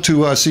call out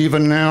to us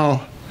even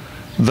now,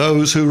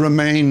 those who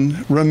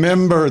remain,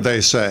 remember,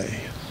 they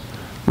say,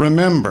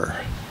 remember,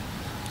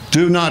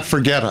 do not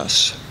forget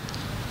us,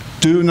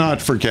 do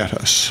not forget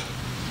us.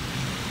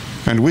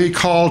 And we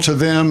call to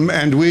them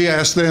and we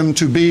ask them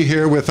to be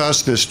here with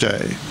us this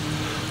day,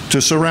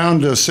 to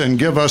surround us and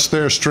give us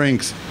their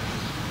strength,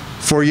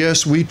 for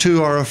yes, we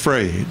too are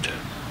afraid.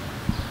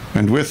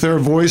 And with their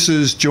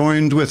voices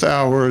joined with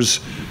ours,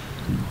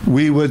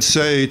 we would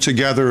say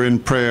together in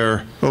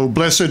prayer, O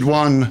Blessed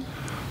One,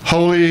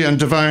 Holy and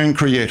Divine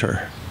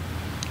Creator,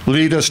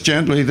 lead us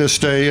gently this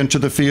day into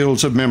the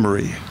fields of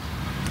memory,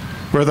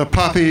 where the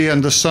poppy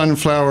and the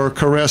sunflower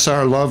caress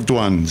our loved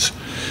ones,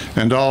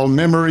 and all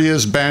memory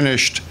is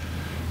banished,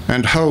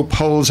 and hope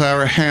holds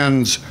our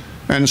hands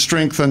and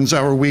strengthens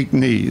our weak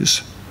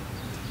knees.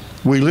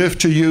 We lift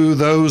to you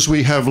those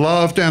we have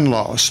loved and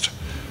lost,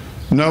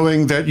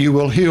 knowing that you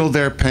will heal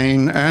their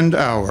pain and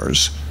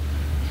ours,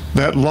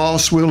 that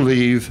loss will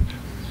leave,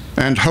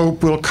 and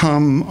hope will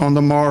come on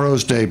the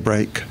morrow's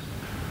daybreak.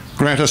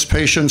 Grant us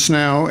patience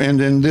now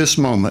and in this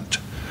moment,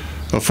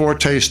 a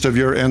foretaste of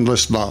your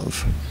endless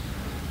love.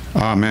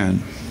 Amen.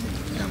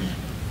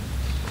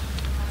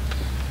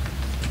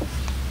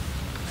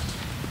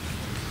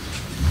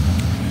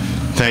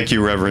 Thank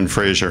you, Reverend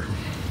Frazier.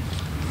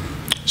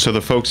 So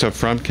the folks up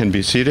front can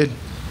be seated.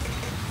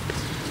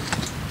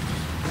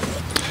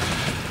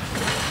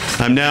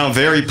 I'm now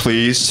very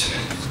pleased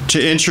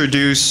to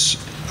introduce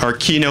our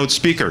keynote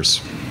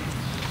speakers.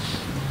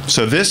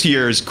 So this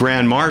year's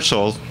Grand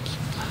Marshals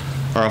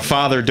are a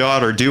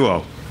father-daughter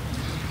duo.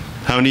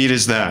 How neat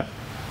is that?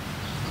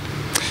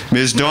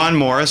 Ms. Dawn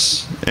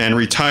Morris and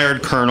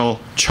retired Colonel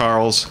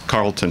Charles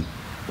Carlton.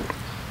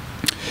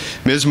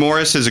 Ms.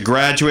 Morris is a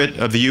graduate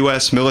of the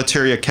U.S.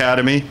 Military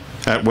Academy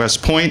at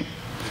West Point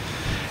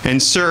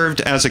and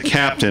served as a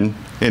captain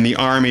in the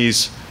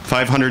Army's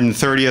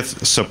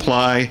 530th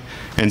Supply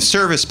and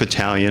Service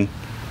Battalion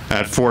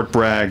at Fort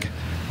Bragg,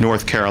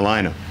 North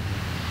Carolina.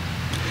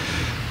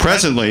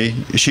 Presently,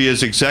 she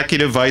is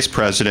Executive Vice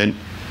President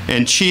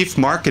and Chief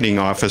Marketing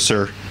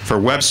Officer for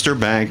Webster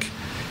Bank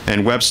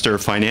and Webster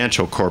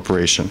Financial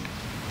Corporation.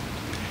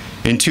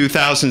 In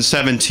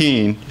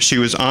 2017, she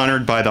was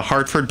honored by the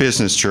Hartford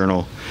Business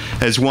Journal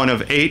as one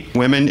of 8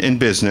 women in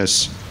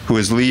business who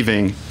is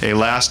leaving a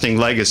lasting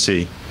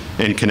legacy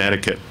in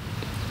Connecticut.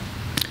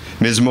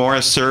 Ms.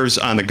 Morris serves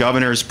on the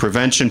Governor's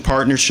Prevention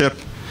Partnership,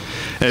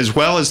 as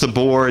well as the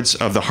boards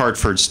of the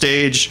Hartford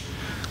Stage,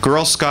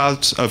 Girl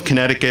Scouts of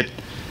Connecticut,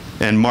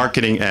 and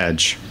Marketing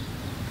Edge.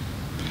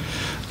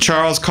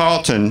 Charles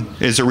Carlton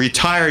is a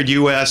retired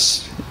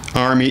U.S.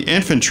 Army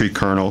infantry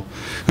colonel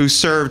who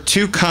served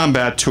 2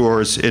 combat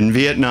tours in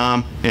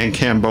Vietnam and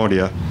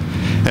Cambodia,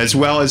 as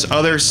well as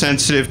other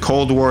sensitive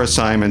Cold War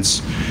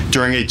assignments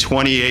during a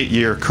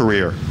 28-year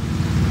career.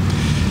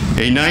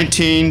 A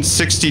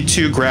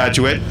 1962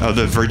 graduate of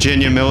the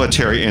Virginia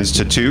Military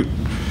Institute,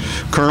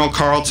 Colonel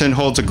Carlton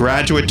holds a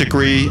graduate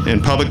degree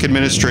in public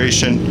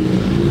administration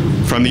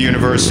from the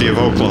University of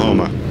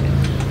Oklahoma.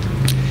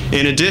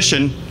 In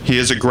addition, he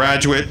is a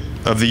graduate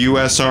of the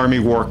U.S. Army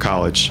War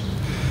College.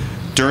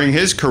 During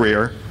his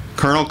career,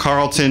 Colonel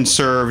Carlton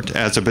served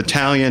as a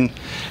battalion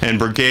and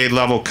brigade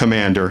level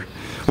commander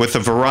with a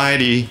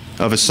variety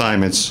of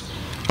assignments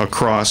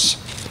across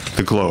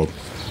the globe.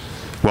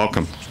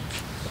 Welcome.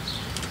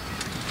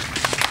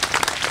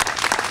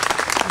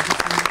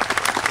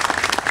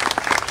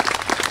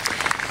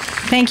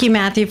 Thank you,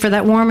 Matthew, for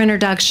that warm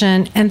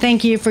introduction, and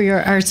thank you for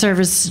your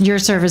service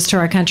to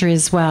our country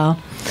as well.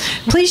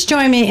 Please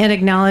join me in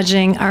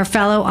acknowledging our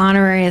fellow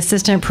honorary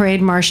assistant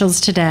parade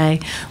marshals today,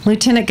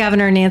 Lieutenant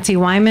Governor Nancy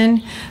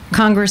Wyman,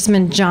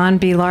 Congressman John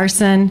B.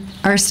 Larson,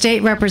 our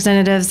state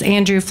representatives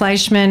Andrew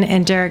Fleischman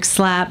and Derek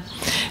Slapp,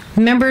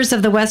 members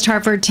of the West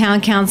Hartford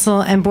Town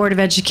Council and Board of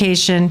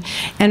Education,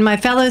 and my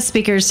fellow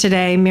speakers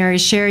today, Mary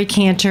Sherry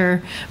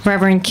Cantor,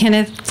 Reverend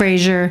Kenneth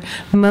Frazier,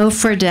 Mo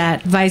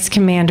Fredette, Vice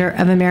Commander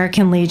of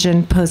American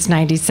Legion, Post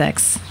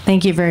 96.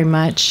 Thank you very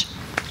much.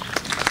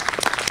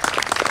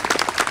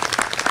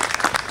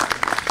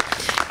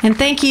 And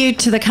thank you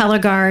to the color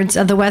guards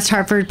of the West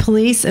Hartford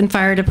Police and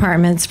Fire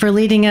Departments for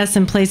leading us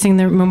in placing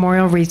the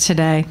memorial wreath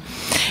today.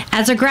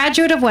 As a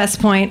graduate of West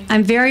Point,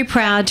 I'm very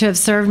proud to have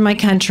served my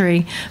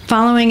country,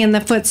 following in the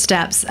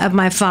footsteps of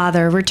my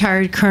father,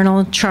 retired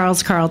Colonel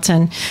Charles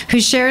Carlton, who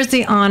shares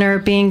the honor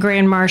of being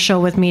Grand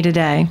Marshal with me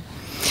today.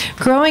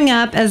 Growing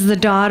up as the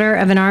daughter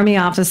of an Army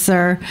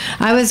officer,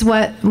 I was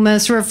what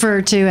most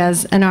referred to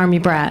as an Army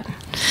brat.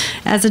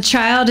 As a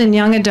child and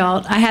young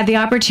adult, I had the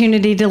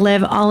opportunity to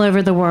live all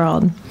over the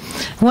world.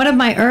 One of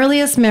my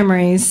earliest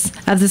memories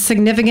of the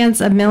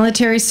significance of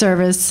military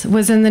service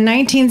was in the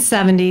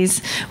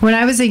 1970s when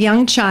I was a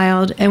young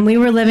child and we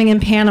were living in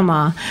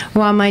Panama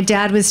while my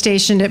dad was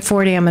stationed at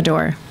Fort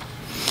Amador.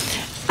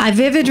 I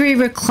vividly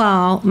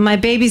recall my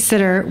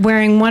babysitter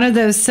wearing one of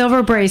those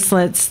silver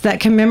bracelets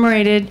that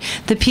commemorated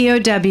the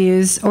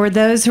POWs, or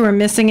those who were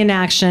missing in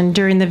action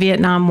during the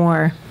Vietnam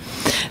War.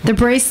 The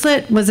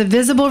bracelet was a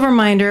visible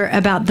reminder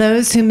about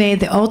those who made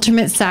the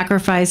ultimate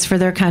sacrifice for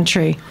their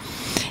country.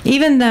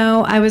 Even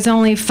though I was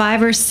only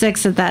 5 or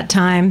 6 at that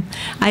time,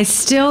 I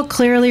still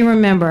clearly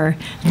remember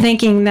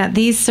thinking that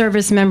these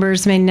service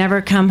members may never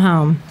come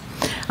home.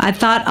 I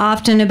thought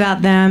often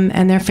about them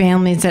and their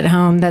families at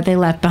home that they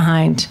left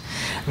behind.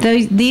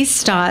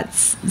 These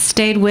thoughts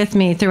stayed with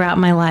me throughout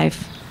my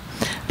life.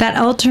 That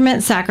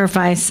ultimate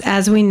sacrifice,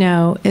 as we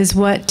know, is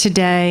what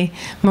today,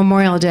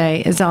 Memorial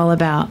Day, is all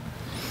about.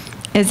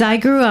 As I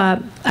grew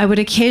up, I would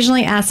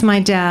occasionally ask my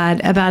dad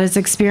about his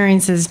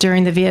experiences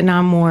during the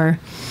Vietnam War,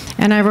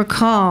 and I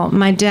recall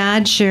my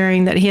dad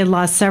sharing that he had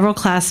lost several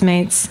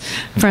classmates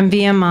from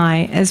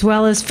VMI, as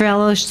well as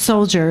fellow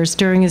soldiers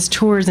during his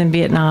tours in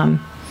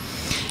Vietnam.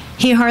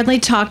 He hardly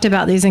talked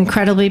about these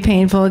incredibly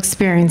painful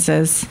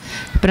experiences,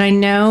 but I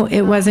know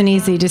it wasn't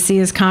easy to see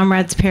his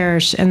comrades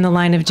perish in the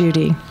line of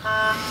duty.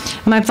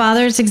 My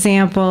father's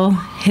example,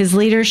 his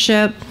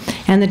leadership,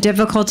 and the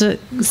difficult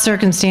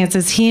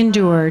circumstances he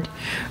endured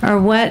are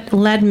what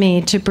led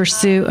me to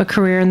pursue a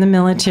career in the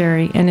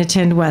military and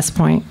attend West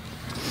Point.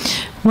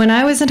 When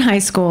I was in high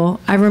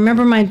school, I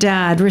remember my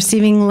dad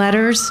receiving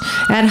letters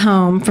at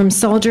home from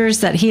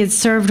soldiers that he had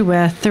served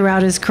with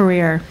throughout his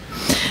career.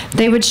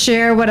 They would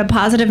share what a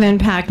positive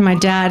impact my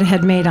dad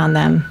had made on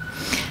them.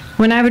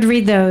 When I would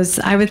read those,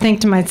 I would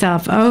think to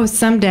myself, oh,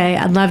 someday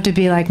I'd love to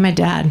be like my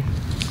dad.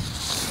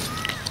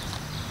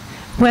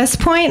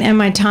 West Point and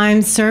my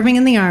time serving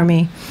in the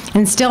Army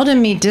instilled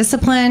in me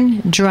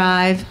discipline,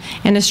 drive,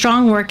 and a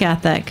strong work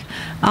ethic,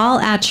 all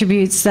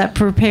attributes that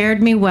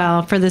prepared me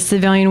well for the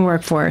civilian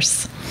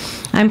workforce.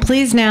 I'm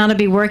pleased now to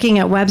be working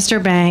at Webster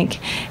Bank,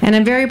 and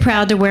I'm very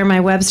proud to wear my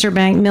Webster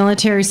Bank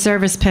military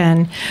service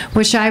pin,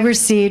 which I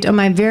received on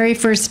my very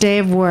first day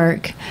of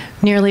work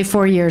nearly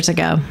 4 years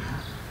ago.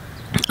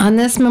 On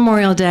this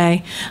Memorial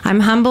Day, I'm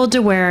humbled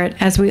to wear it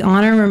as we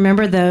honor and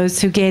remember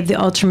those who gave the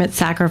ultimate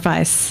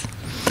sacrifice.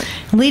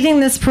 Leading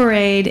this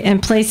parade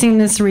and placing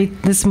this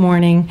wreath this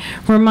morning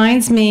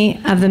reminds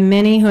me of the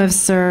many who have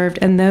served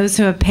and those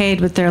who have paid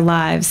with their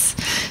lives.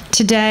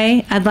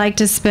 Today, I'd like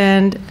to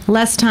spend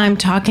less time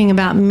talking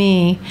about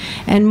me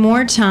and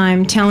more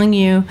time telling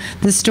you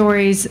the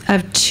stories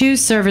of 2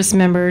 service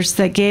members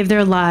that gave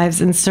their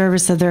lives in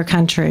service of their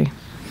country.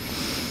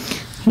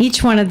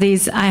 Each one of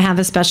these I have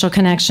a special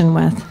connection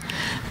with.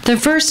 The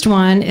first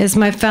one is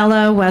my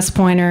fellow West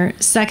Pointer,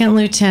 Second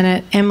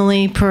Lieutenant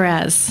Emily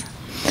Perez.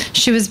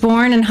 She was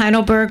born in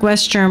Heidelberg,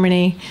 West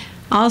Germany,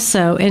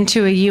 also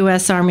into a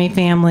U.S. Army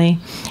family,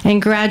 and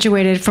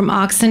graduated from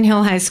Oxon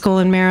Hill High School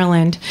in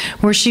Maryland,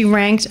 where she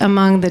ranked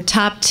among the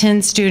top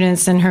 10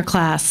 students in her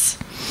class.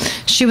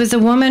 She was a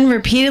woman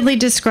repeatedly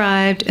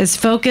described as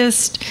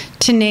focused,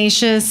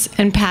 tenacious,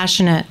 and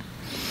passionate.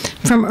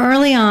 From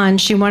early on,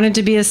 she wanted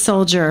to be a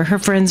soldier, her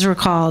friends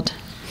recalled.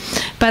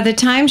 By the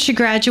time she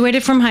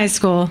graduated from high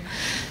school,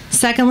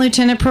 Second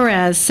Lieutenant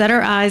Perez set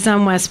her eyes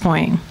on West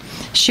Point.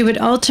 She would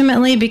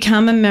ultimately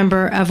become a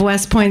member of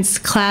West Point's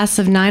class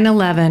of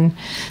 9/11,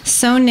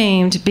 so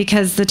named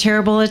because the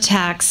terrible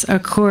attacks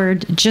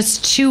occurred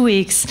just 2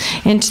 weeks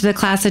into the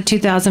class of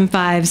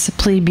 2005's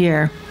plebe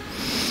year.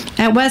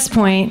 At West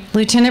Point,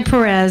 Lieutenant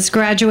Perez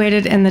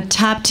graduated in the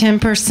top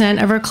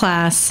 10% of her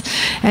class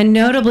and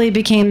notably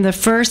became the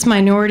first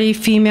minority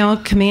female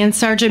command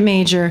sergeant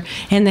major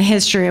in the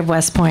history of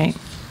West Point.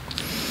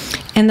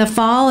 In the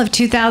fall of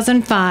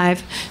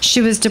 2005,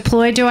 she was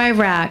deployed to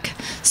Iraq,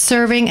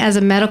 serving as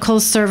a Medical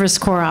Service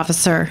Corps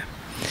officer.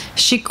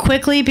 She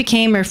quickly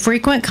became a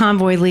frequent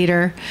convoy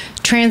leader,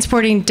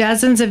 transporting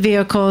dozens of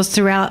vehicles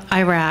throughout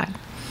Iraq.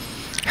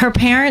 Her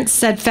parents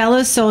said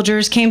fellow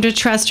soldiers came to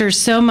trust her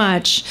so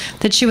much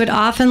that she would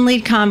often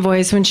lead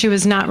convoys when she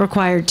was not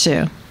required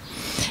to.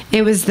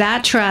 It was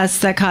that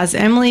trust that caused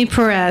Emily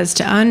Perez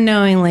to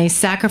unknowingly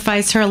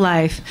sacrifice her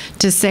life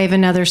to save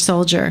another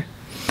soldier.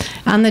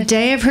 On the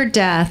day of her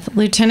death,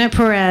 Lieutenant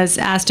Perez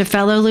asked a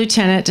fellow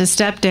lieutenant to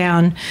step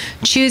down,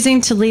 choosing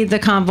to lead the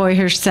convoy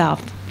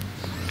herself.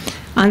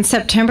 On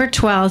September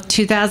 12,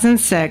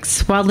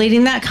 2006, while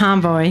leading that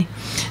convoy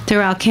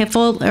through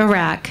Al-Kifl,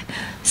 Iraq,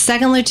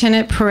 Second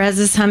Lieutenant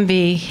Perez's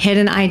Humvee hit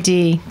an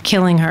ID,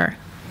 killing her.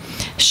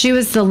 She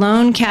was the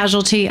lone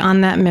casualty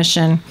on that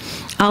mission.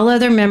 All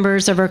other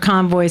members of her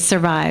convoy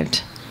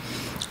survived.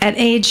 At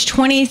age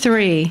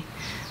 23,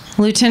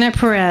 Lieutenant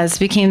Perez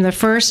became the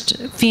first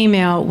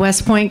female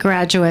West Point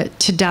graduate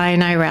to die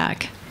in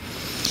Iraq.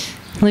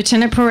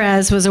 Lieutenant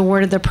Perez was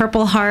awarded the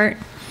Purple Heart,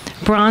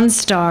 Bronze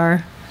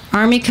Star,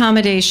 Army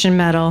Commendation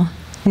Medal,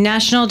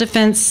 National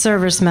Defense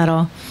Service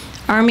Medal,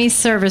 Army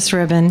Service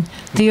Ribbon,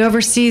 the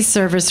Overseas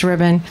Service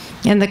Ribbon,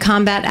 and the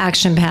Combat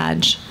Action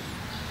Badge.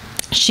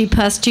 She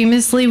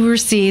posthumously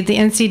received the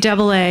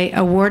NCAA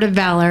Award of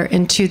Valor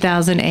in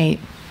 2008.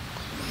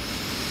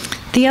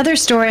 The other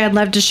story I'd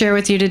love to share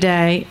with you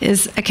today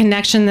is a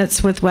connection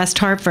that's with West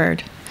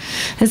Hartford.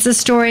 It's the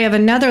story of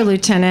another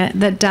lieutenant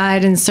that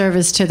died in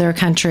service to their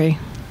country.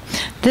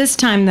 This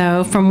time,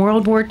 though, from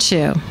World War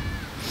II.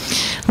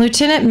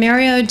 Lieutenant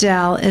Mary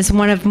Odell is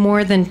one of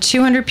more than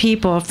 200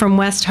 people from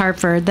West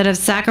Hartford that have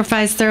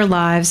sacrificed their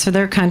lives for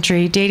their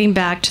country dating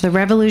back to the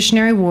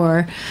Revolutionary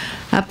War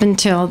up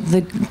until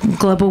the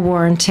global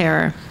war on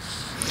terror.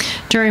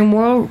 During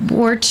World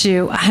War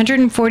II,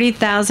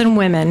 140,000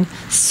 women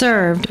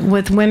served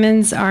with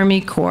Women's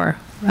Army Corps,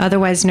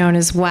 otherwise known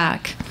as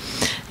WAC.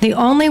 The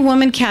only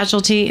woman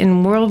casualty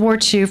in World War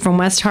II from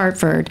West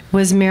Hartford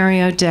was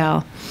Mary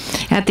Odell,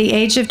 at the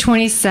age of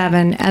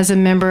 27 as a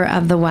member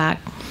of the WAC.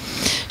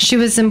 She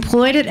was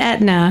employed at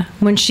Etna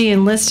when she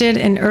enlisted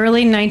in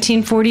early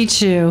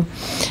 1942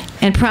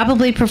 and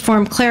probably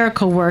performed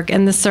clerical work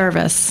in the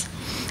service.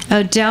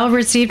 Odell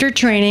received her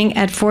training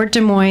at Fort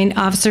Des Moines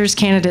Officers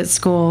Candidate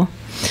School.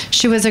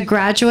 She was a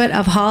graduate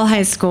of Hall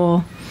High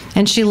School,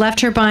 and she left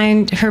her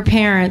behind her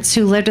parents,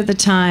 who lived at the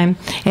time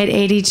at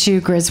 82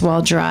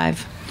 Griswold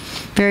Drive,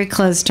 very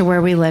close to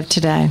where we live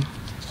today.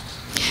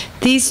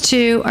 These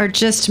two are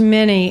just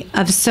many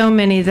of so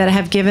many that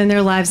have given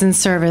their lives in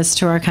service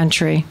to our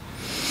country.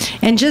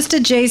 And just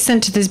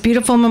adjacent to this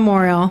beautiful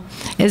memorial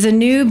is a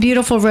new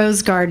beautiful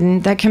rose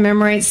garden that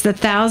commemorates the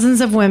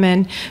thousands of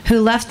women who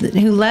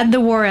led the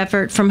war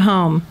effort from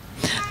home.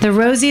 The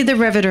Rosie the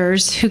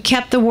Riveters, who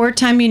kept the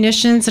wartime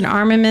munitions and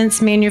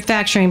armaments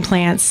manufacturing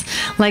plants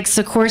like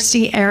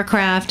Sikorsky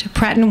Aircraft,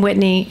 Pratt &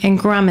 Whitney, and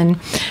Grumman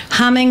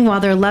humming while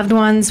their loved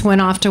ones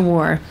went off to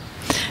war.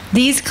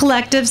 These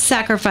collective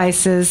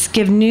sacrifices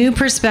give new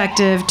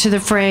perspective to the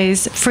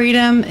phrase,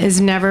 "Freedom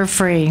is never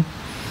free."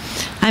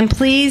 I'm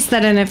pleased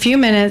that in a few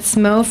minutes,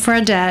 Mo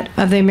Fradette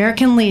of the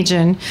American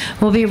Legion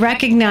will be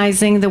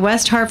recognizing the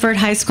West Hartford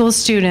High School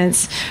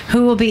students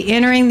who will be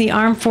entering the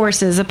armed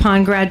forces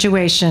upon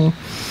graduation.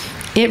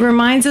 It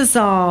reminds us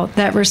all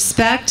that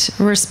respect,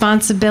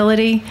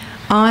 responsibility,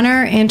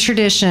 honor, and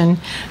tradition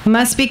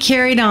must be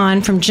carried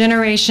on from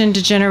generation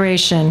to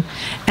generation,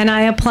 and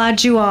I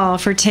applaud you all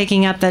for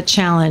taking up that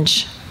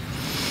challenge.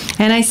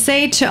 And I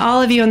say to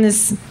all of you on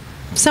this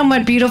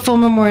somewhat beautiful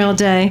Memorial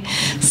Day,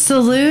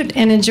 salute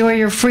and enjoy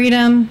your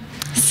freedom,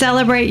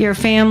 celebrate your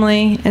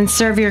family, and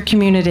serve your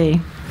community.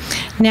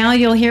 Now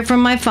you'll hear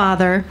from my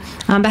father.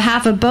 On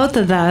behalf of both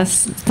of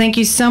us, thank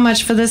you so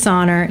much for this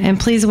honor, and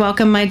please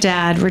welcome my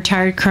dad,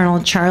 retired Colonel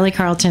Charlie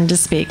Carlton, to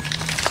speak.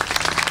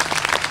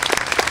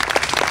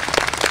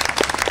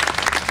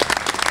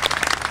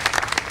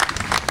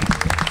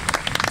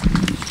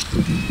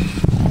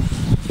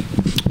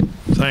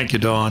 Thank you,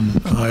 Dawn.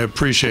 I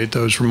appreciate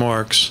those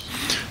remarks.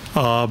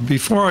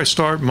 Before I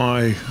start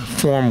my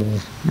formal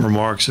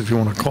remarks, if you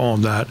want to call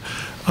them that,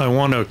 I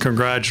want to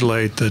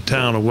congratulate the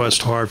town of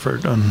West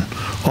Hartford on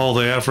all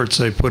the efforts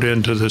they put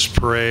into this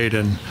parade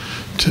and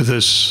to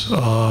this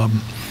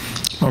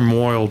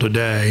memorial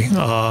today.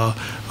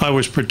 I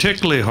was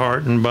particularly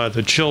heartened by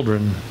the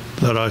children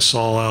that I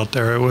saw out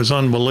there. It was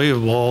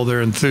unbelievable, all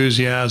their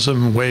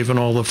enthusiasm, waving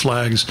all the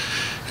flags.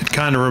 It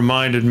kind of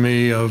reminded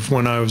me of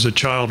when I was a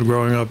child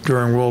growing up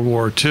during World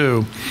War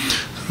II.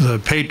 The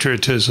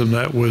patriotism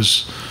that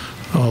was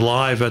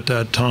alive at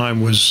that time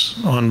was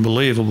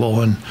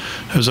unbelievable. And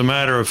as a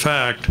matter of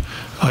fact,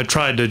 I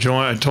tried to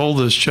join, I told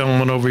this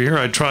gentleman over here,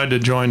 I tried to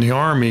join the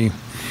Army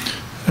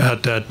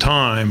at that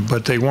time,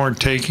 but they weren't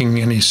taking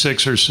any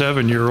 6 or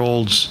 7 year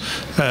olds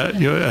at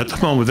the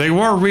moment. They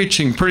were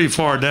reaching pretty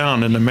far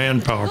down in the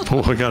manpower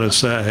pool, I gotta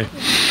say.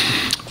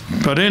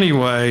 But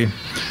anyway,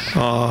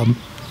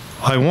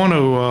 I want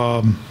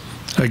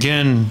to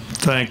again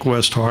thank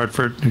West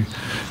Hartford.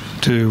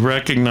 to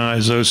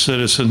recognize those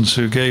citizens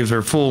who gave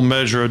their full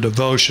measure of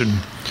devotion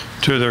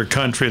to their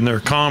country and their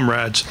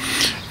comrades.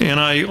 And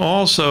I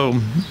also,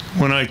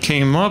 when I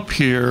came up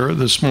here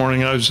this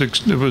morning,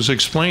 it was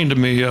explained to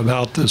me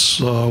about this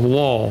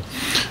wall.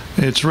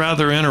 It's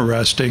rather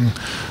interesting.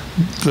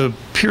 The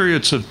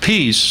periods of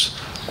peace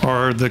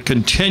are the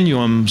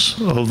continuums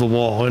of the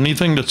wall.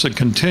 Anything that's a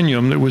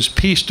continuum, there was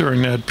peace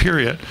during that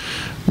period.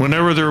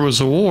 Whenever there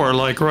was a war,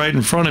 like right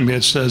in front of me,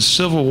 it says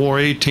Civil War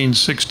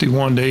 1861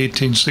 to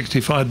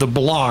 1865, the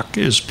block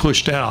is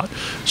pushed out.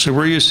 So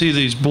where you see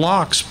these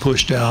blocks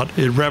pushed out,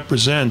 it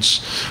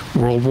represents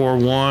World War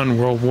I,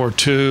 World War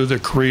II, the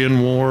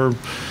Korean War,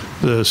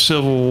 the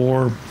Civil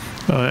War,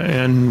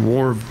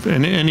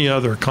 and any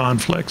other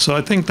conflict. So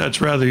I think that's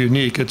rather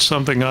unique. It's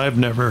something I've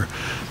never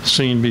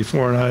seen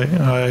before,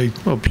 and I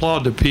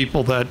applaud the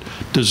people that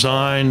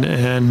designed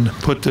and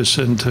put this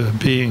into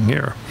being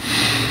here.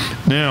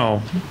 Now,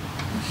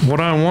 what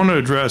I want to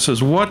address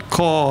is what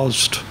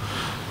caused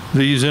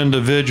these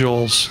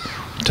individuals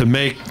to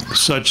make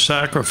such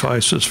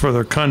sacrifices for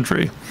their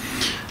country.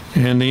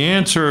 And the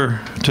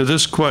answer to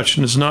this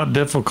question is not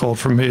difficult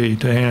for me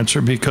to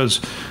answer, because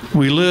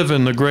we live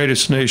in the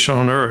greatest nation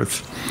on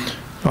earth.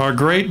 Our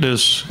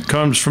greatness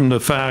comes from the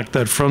fact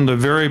that from the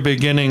very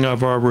beginning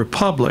of our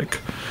republic,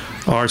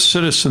 our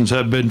citizens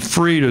have been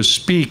free to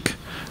speak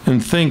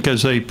and think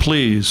as they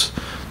please.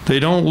 They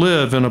don't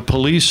live in a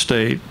police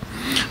state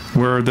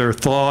where their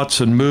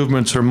thoughts and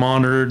movements are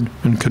monitored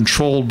and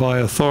controlled by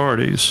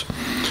authorities.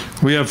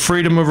 We have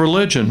freedom of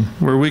religion,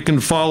 where we can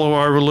follow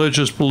our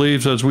religious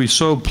beliefs as we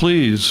so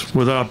please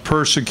without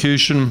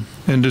persecution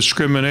and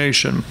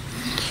discrimination.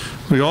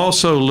 We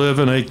also live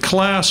in a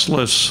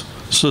classless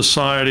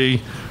society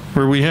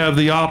where we have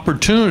the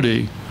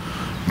opportunity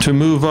to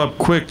move up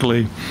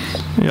quickly,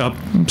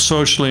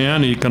 socially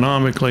and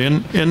economically.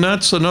 And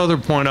that's another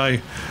point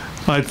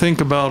I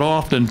think about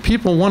often.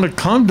 People want to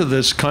come to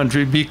this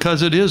country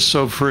because it is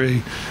so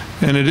free,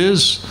 and it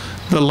is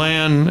the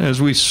land,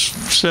 as we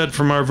said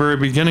from our very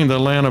beginning, the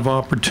land of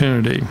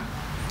opportunity.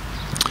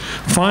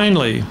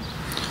 Finally,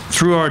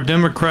 through our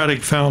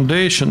democratic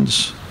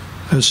foundations,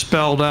 as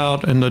spelled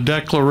out in the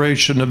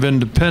Declaration of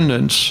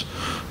Independence,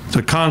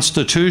 the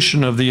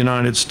Constitution of the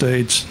United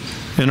States,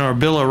 and our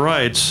Bill of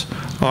Rights,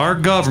 our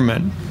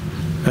government,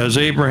 as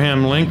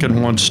Abraham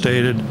Lincoln once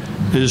stated,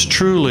 is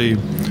truly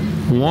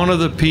one of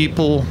the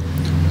people,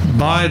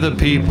 by the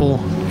people,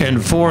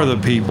 and for the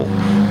people.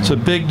 It's a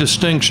big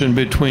distinction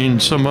between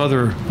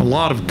a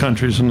lot of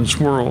countries in this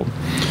world.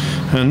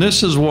 And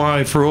this is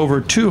why for over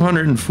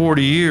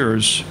 240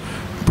 years,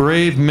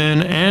 brave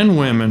men and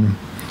women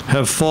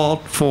have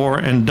fought for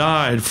and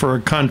died for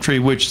a country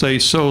which they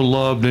so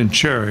loved and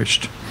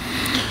cherished.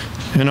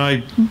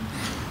 And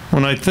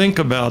when I think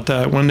about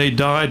that, when they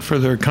died for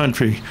their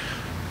country,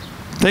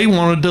 they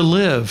wanted to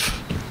live.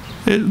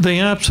 They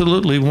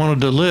absolutely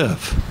wanted to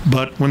live.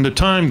 But when the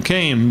time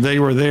came, they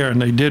were there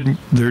and they did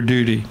their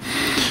duty.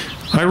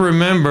 I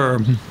remember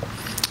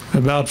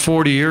about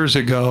 40 years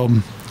ago,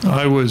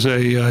 I was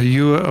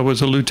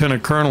a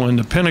lieutenant colonel in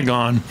the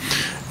Pentagon,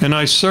 and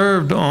I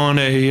served on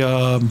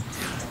a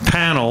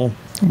panel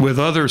with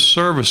other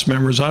service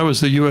members. I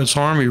was the U.S.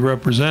 Army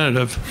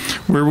representative,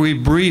 where we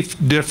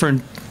briefed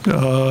different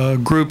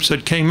groups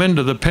that came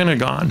into the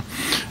Pentagon.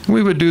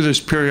 We would do this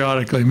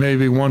periodically,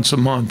 maybe once a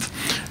month.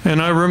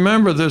 And I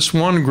remember this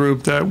one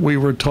group that we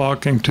were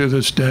talking to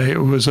this day. It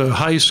was a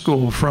high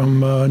school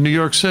from New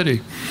York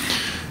City.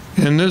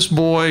 And this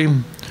boy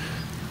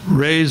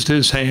raised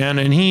his hand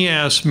and he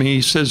asked me,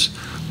 he says,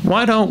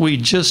 why don't we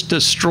just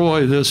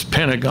destroy this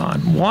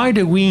Pentagon? Why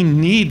do we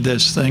need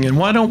this thing? And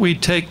why don't we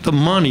take the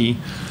money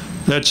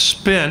that's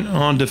spent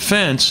on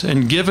defense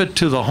and give it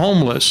to the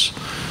homeless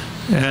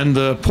and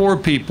the poor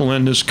people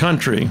in this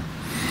country?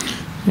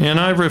 And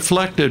I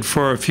reflected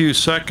for a few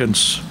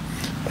seconds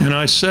and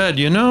I said,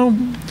 you know,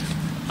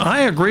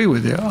 I agree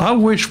with you. I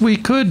wish we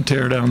could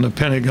tear down the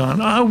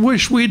Pentagon. I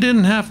wish we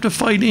didn't have to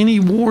fight any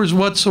wars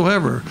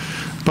whatsoever.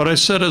 But I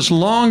said, as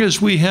long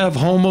as we have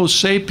Homo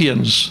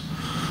sapiens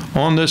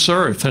on this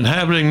earth,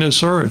 inhabiting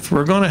this earth,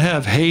 we're going to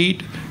have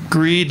hate,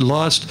 greed,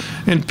 lust,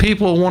 and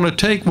people want to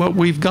take what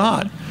we've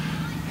got.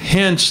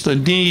 Hence the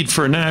need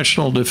for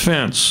national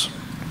defense.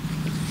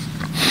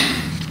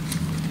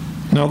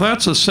 Now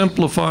that's a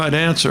simplified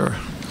answer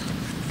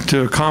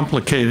to a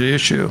complicated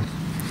issue.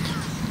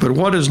 But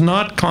what is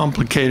not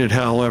complicated,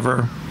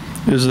 however,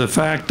 is the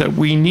fact that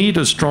we need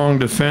a strong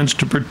defense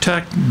to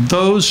protect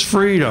those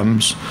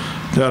freedoms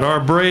that our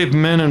brave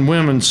men and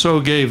women so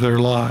gave their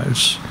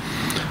lives.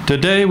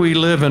 Today we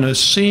live in a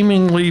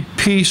seemingly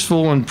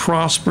peaceful and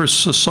prosperous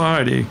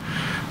society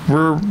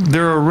where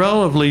there are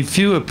relatively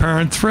few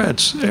apparent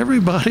threats.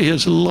 Everybody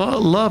is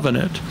loving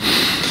it,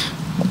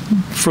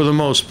 for the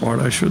most part,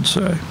 I should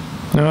say.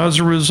 Now, as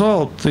a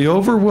result, the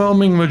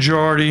overwhelming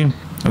majority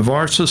of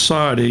our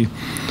society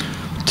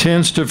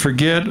tends to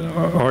forget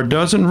or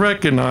doesn't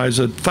recognize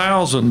that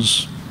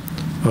thousands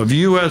of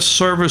U.S.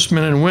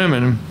 servicemen and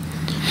women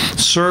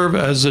serve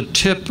as the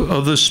tip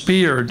of the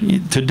spear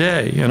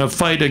today in a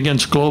fight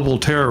against global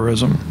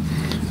terrorism.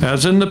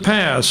 As in the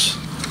past,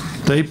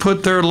 they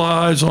put their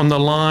lives on the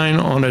line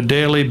on a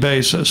daily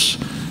basis.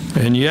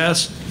 And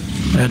yes,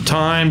 at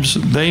times,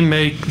 they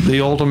make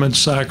the ultimate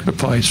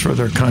sacrifice for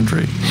their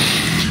country.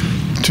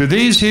 To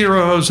these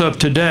heroes of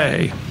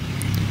today,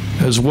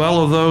 as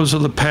well as those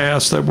of the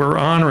past that we're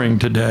honoring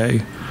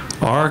today,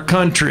 our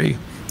country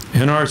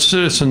and our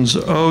citizens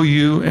owe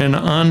you an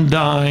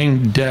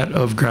undying debt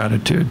of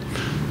gratitude.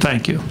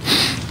 Thank you.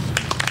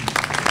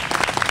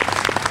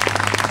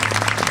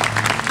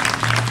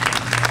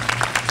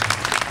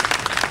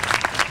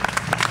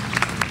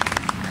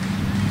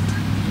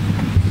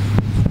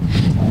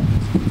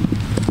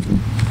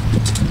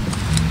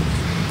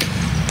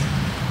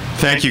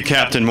 Thank you,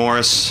 Captain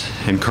Morris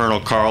and Colonel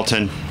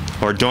Carlton,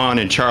 or Dawn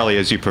and Charlie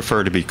as you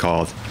prefer to be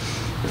called,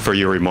 for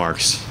your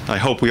remarks.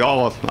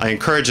 I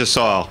encourage us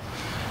all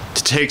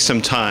to take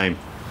some time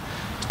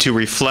to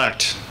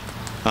reflect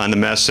on the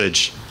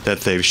message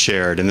that they've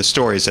shared and the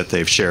stories that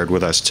they've shared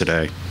with us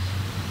today.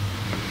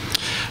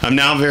 I'm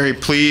now very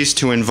pleased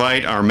to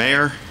invite our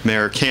mayor,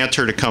 Mayor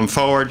Cantor, to come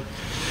forward.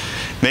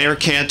 Mayor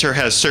Cantor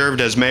has served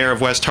as mayor of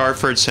West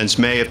Hartford since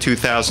May of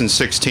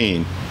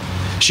 2016.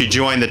 She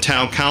joined the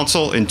town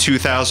council in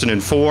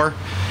 2004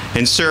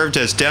 and served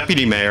as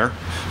deputy mayor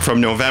from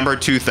November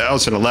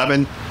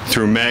 2011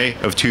 through May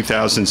of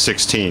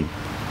 2016.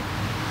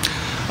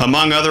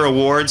 Among other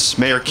awards,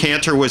 Mayor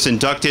Cantor was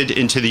inducted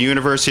into the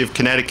University of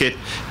Connecticut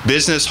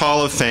Business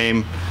Hall of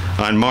Fame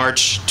on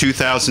March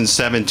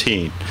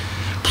 2017.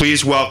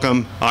 Please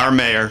welcome our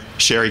mayor,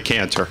 Sherry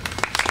Cantor.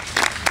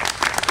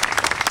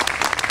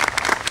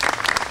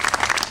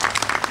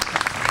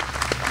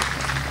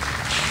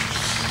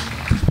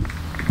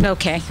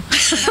 Okay.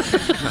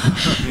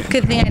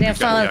 Good thing I didn't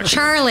follow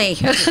Charlie.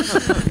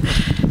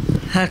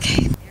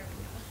 Okay.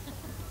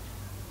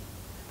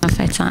 If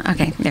it's on.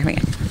 Okay, there we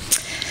go.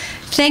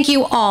 Thank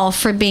you all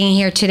for being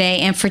here today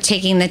and for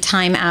taking the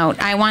time out.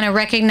 I want to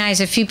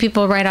recognize a few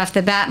people right off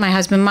the bat. My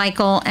husband,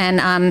 Michael,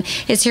 and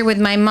is here with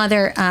my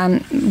mother,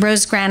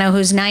 Rose Grano,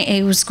 who's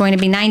going to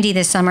be 90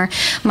 this summer.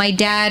 My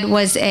dad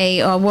was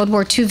a World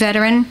War II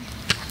veteran.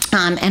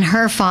 And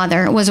her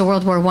father was a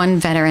World War I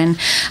veteran.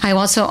 I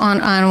also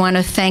want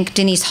to thank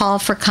Denise Hall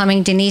for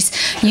coming. Denise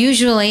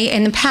usually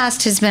in the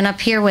past has been up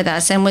here with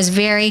us and was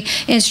very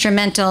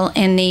instrumental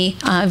in the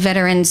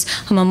Veterans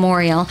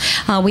Memorial.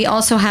 We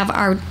also have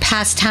our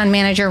past town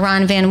manager,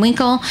 Ron Van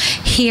Winkle,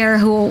 here,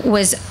 who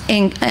was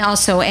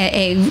also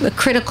a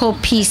critical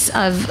piece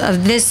of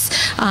this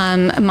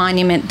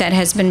monument that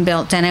has been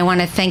built. And I want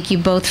to thank you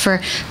both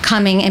for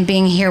coming and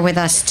being here with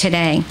us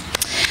today.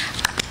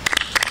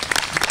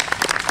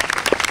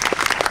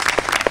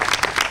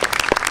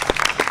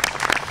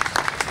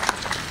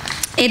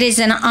 It is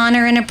an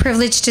honor and a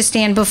privilege to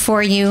stand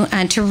before you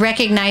and to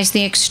recognize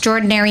the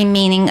extraordinary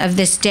meaning of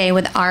this day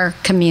with our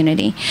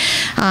community.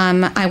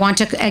 I want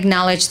to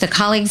acknowledge the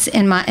colleagues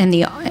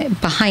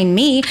behind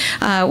me,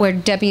 where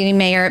Deputy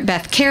Mayor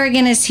Beth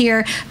Kerrigan is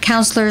here,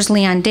 Councilors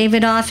Leon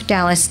Davidoff,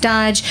 Dallas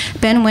Dodge,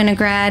 Ben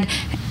Winograd,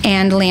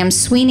 and Liam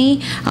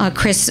Sweeney,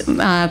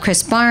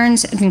 Chris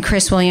Barnes, and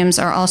Chris Williams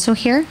are also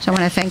here, so I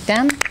want to thank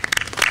them.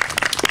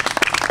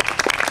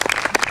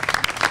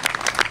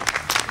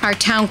 Our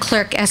town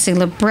clerk, Essie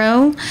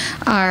LeBreau,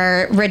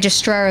 our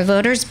registrar of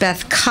voters,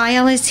 Beth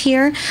Kyle, is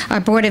here. Our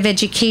Board of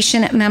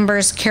Education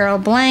members, Carol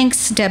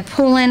Blanks, Deb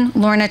Poulin,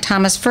 Lorna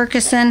Thomas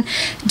Ferguson,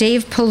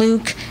 Dave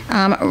Paluk,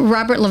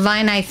 Robert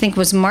Levine, I think,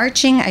 was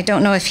marching. I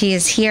don't know if he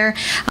is here.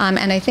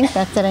 And I think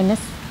that's, did I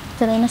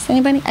miss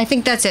anybody? I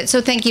think that's it.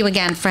 So thank you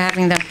again for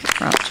having them.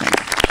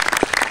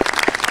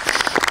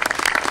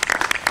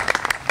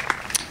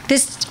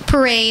 This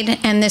parade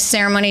and this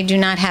ceremony do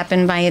not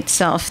happen by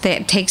itself.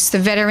 It takes the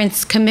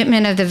veterans'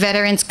 commitment of the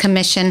Veterans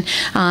Commission,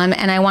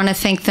 and I want to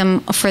thank them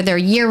for their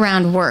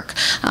year-round work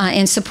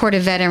in support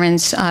of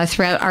veterans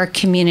throughout our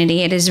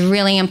community. It is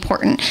really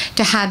important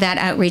to have that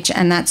outreach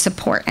and that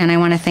support, and I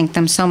want to thank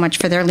them so much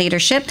for their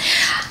leadership.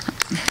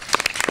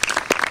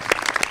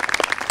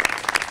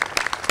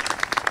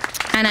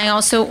 And I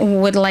also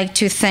would like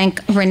to thank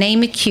Renee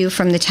McHugh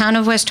from the town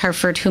of West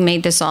Hartford, who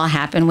made this all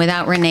happen.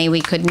 Without Renee, we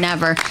could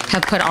never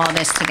have put all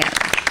this together.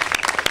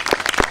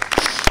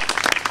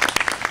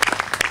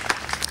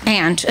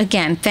 And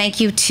again, thank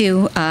you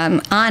to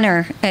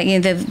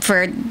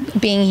for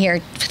being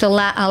here to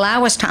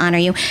allow us to honor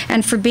you,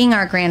 and for being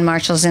our grand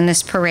marshals in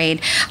this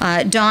parade.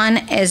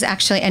 Dawn is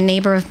actually a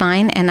neighbor of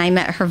mine, and I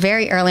met her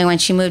very early when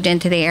she moved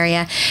into the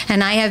area,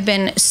 and I have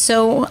been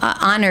so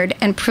honored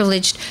and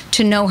privileged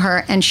to know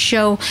her and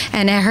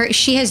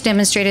she has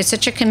demonstrated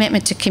such a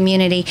commitment to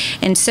community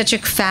in such a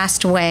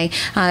fast way,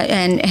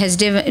 and has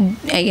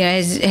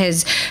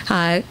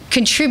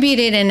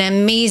contributed in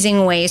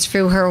amazing ways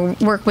through her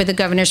work with the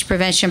Governor's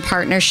Prevention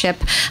Partnership,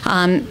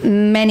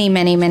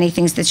 many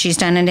things that she's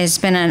done, and it's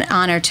been an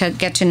honor to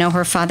get to know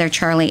her father,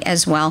 Charlie,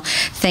 as well.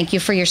 Thank you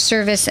for your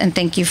service, and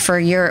thank you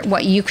for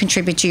what you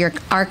contribute to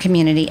our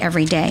community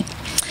every day.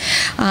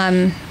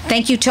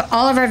 Thank you to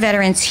all of our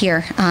veterans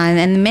here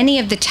and many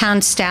of the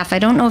town staff. I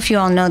don't know if you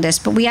all know this,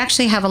 but we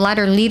actually have a lot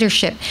of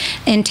leadership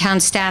in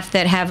town staff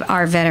that have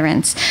our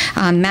veterans.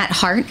 Matt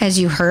Hart, as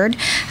you heard,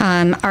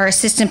 our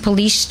Assistant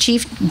Police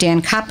Chief,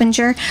 Dan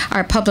Coppinger,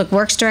 our Public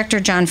Works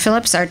Director, John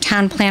Phillips, our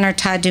Town Planner,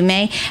 Todd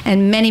Dumay,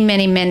 and many,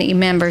 many, many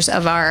members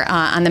of our,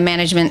 on the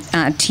management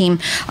team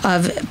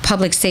of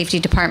Public Safety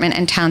Department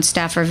and town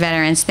staff or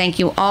veterans. Thank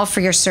you all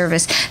for your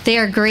service. They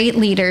are great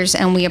leaders,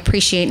 and we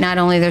appreciate not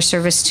only their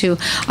service to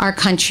our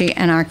country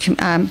and our,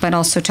 but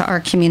also to our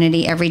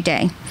community every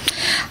day.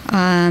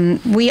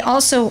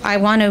 I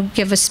want to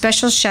give a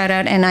special shout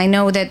out, and I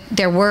know that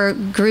there were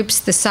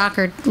groups, the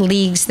soccer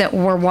leagues that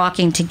were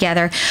walking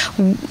together,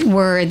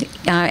 were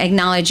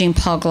acknowledging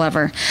Paul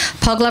Glover.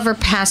 Paul Glover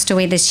passed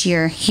away this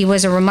year. He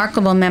was a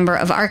remarkable member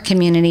of our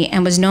community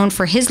and was known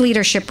for his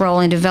leadership role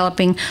in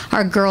developing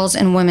our girls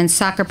and women's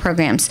soccer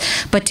programs.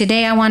 But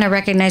today I want to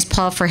recognize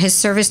Paul for his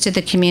service to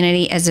the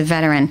community as a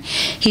veteran.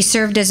 He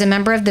served as a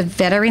member of the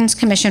Veterans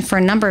Commission for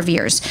a number of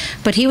years,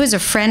 but he was a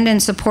friend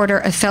and supporter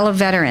of fellow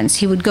veterans.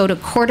 He would go to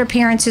court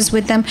appearances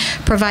with them,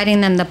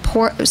 providing them the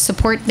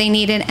support they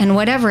needed and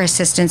whatever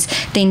assistance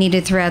they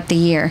needed throughout the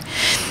year.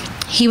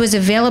 He was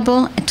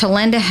available to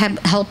lend a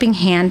helping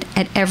hand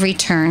at every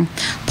turn.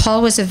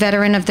 Paul was a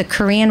veteran of the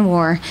Korean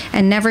War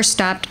and never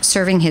stopped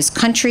serving his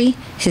country,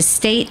 his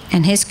state,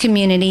 and his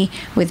community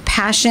with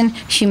passion,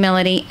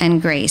 humility,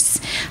 and grace.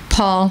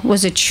 Paul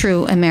was a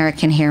true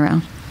American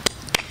hero.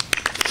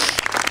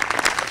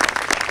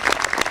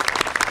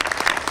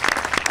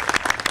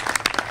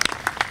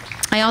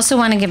 I also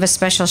want to give a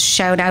special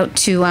shout out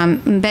to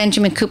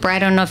Benjamin Cooper. I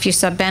don't know if you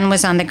saw, Ben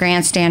was on the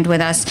grandstand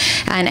with us,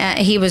 and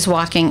he was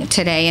walking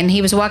today, and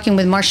he was walking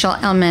with Marshall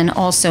Ellman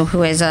also,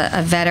 who is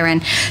a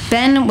veteran.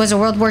 Ben was a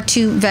World War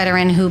II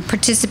veteran who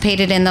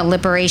participated in the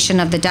liberation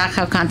of the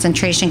Dachau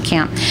concentration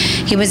camp.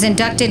 He was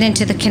inducted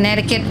into the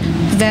Connecticut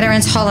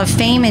Veterans Hall of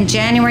Fame in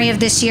January of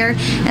this year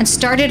and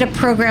started a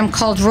program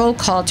called Roll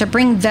Call to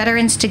bring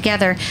veterans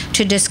together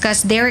to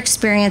discuss their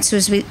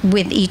experiences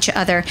with each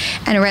other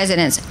and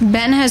residents.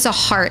 Ben has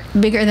a heart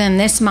bigger than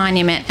this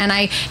monument, and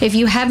if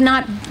you have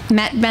not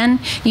met Ben,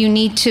 you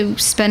need to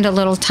spend a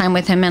little time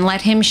with him and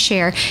let him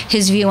share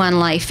his view on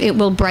life. It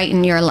will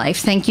brighten your life.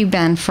 Thank you,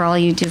 Ben, for all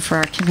you do for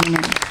our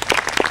community.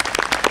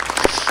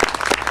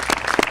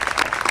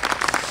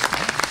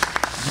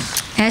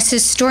 As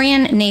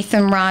historian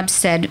Nathan Robb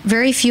said,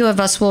 very few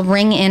of us will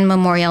ring in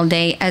Memorial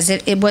Day as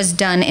it was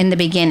done in the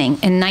beginning,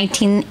 in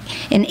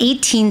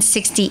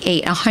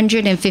 1868,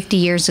 150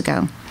 years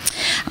ago.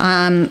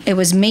 It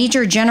was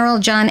Major General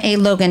John A.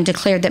 Logan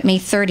declared that May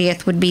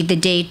 30th would be the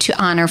day to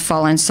honor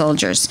fallen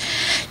soldiers.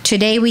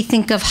 Today we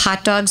think of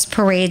hot dogs,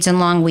 parades, and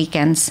long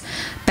weekends.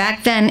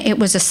 Back then, it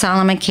was a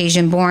solemn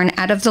occasion born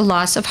out of the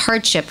loss of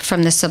hardship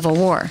from the Civil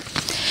War.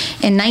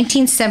 In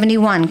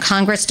 1971,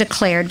 Congress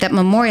declared that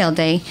Memorial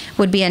Day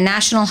would be a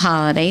national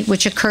holiday,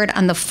 which occurred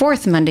on the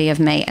fourth Monday of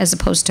May, as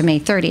opposed to May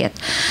 30th.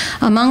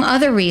 Among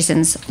other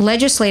reasons,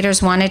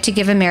 legislators wanted to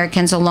give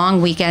Americans a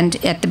long weekend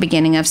at the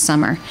beginning of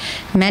summer.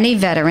 Many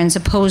veterans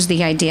opposed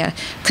the idea,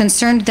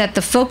 concerned that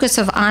the focus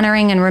of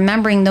honoring and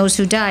remembering those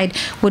who died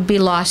would be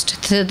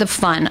lost to the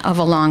fun of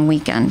a long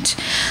weekend.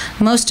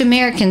 Most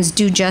Americans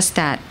do just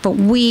that, but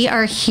we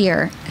are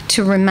here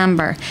to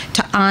remember,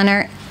 to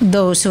honor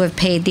those who have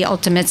paid the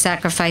ultimate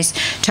sacrifice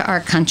to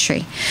our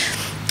country.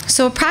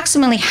 So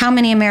approximately how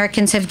many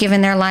Americans have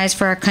given their lives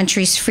for our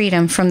country's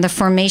freedom from the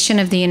formation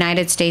of the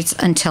United States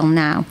until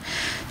now?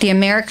 The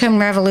American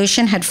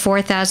Revolution had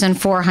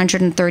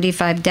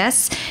 4,435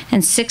 deaths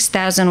and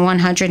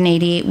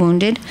 6,188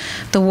 wounded.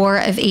 The War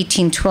of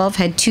 1812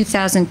 had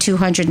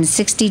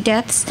 2,260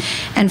 deaths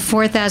and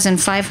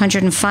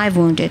 4,505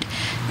 wounded.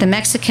 The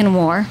Mexican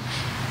War,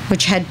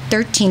 which had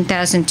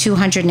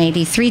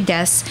 13,283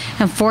 deaths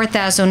and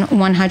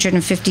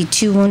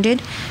 4,152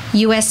 wounded.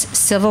 U.S.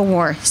 Civil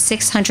War,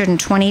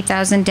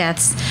 620,000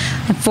 deaths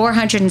and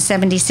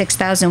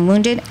 476,000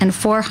 wounded and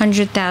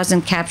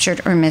 400,000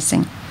 captured or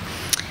missing.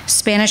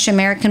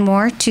 Spanish-American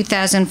War,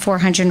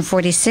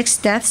 2,446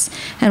 deaths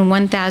and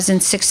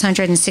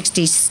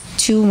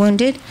 1,662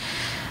 wounded.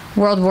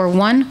 World War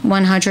I,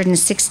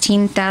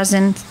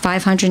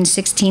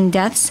 116,516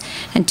 deaths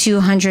and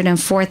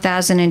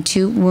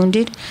 204,002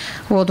 wounded.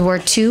 World War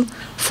II,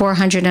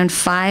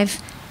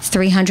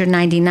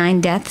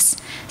 405,399 deaths,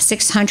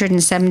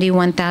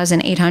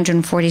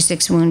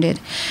 671,846 wounded.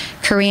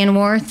 Korean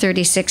War,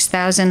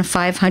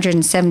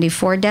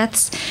 36,574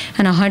 deaths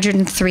and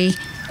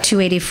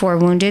 103,284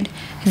 wounded.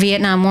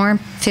 Vietnam War,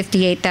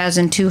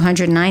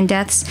 58,209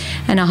 deaths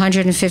and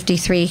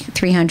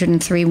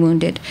 153,303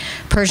 wounded.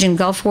 Persian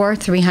Gulf War,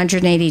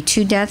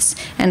 382 deaths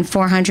and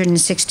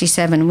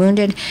 467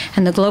 wounded.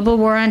 And the global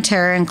war on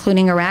terror,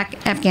 including Iraq,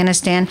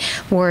 Afghanistan,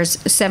 wars,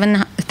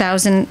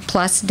 7,000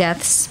 plus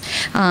deaths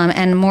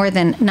and more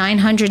than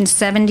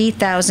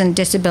 970,000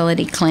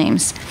 disability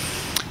claims.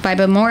 By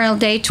Memorial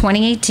Day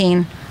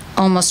 2018,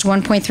 almost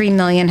 1.3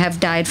 million have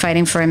died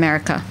fighting for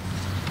America.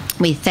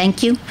 We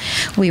thank you,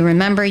 we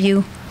remember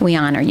you, we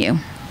honor you.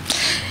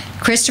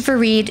 Christopher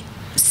Reed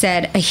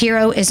said, "A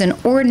hero is an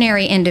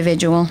ordinary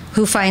individual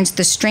who finds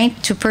the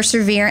strength to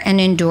persevere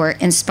and endure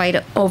in spite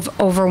of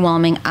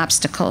overwhelming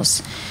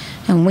obstacles."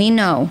 And we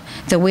know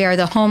that we are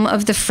the home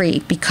of the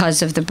free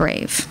because of the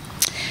brave.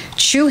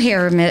 True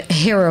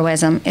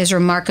heroism is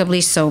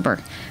remarkably sober,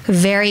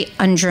 very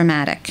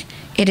undramatic.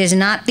 It is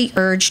not the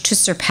urge to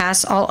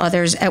surpass all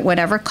others at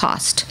whatever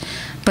cost,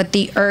 but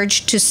the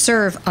urge to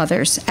serve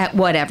others at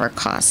whatever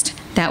cost.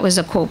 That was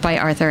a quote by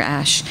Arthur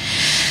Ashe.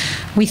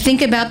 We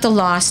think about the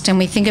lost and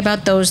we think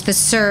about those that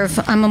serve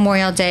on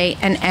Memorial Day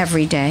and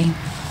every day.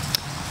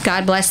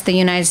 God bless the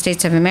United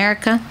States of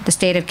America, the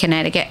state of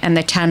Connecticut, and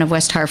the town of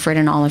West Hartford,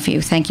 and all of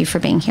you. Thank you for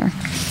being here.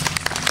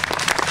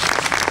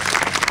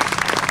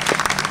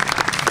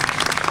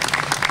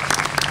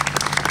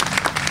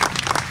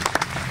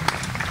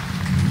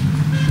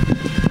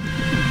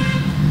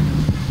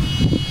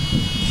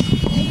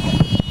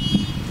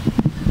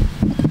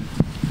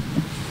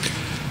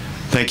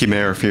 Thank you,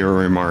 Mayor, for your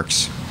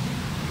remarks.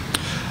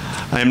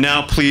 I am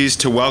now pleased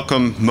to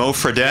welcome Mo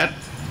Fredette,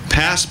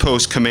 past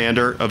post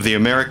commander of the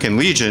American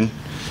Legion,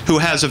 who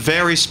has a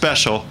very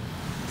special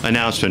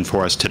announcement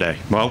for us today.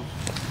 Mo?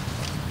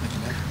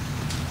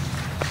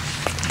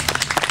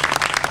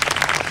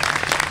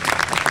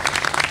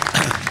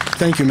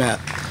 Thank you, Matt.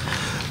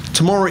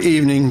 Tomorrow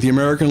evening, the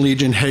American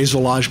Legion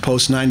Hazel Lodge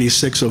Post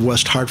 96 of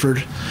West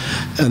Hartford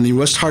and the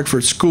West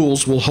Hartford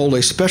schools will hold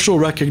a special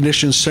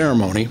recognition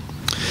ceremony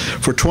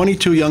for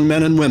 22 young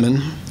men and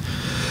women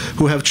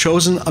who have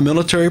chosen a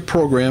military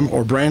program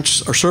or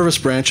branch or service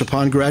branch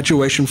upon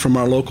graduation from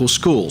our local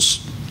schools.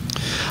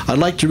 I'd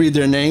like to read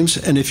their names,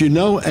 and if you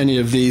know any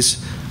of these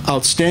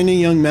outstanding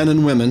young men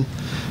and women,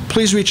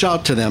 please reach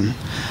out to them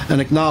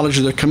and acknowledge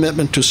their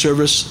commitment to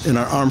service in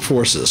our armed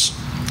forces.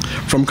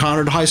 From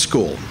Concord High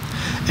School,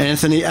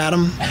 Anthony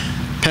Adam,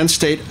 Penn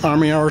State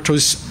Army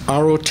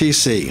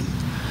ROTC.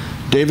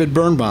 David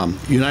Birnbaum,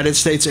 United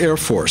States Air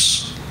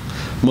Force.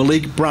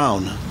 Malik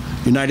Brown,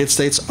 United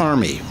States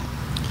Army.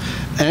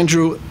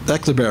 Andrew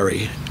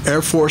Eckleberry,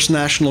 Air Force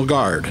National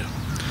Guard.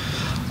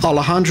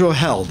 Alejandro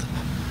Held,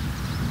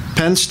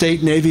 Penn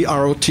State Navy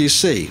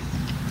ROTC.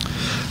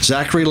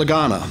 Zachary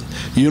Lagana,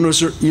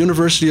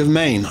 University of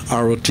Maine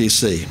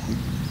ROTC.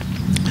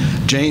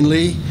 Jane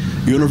Lee,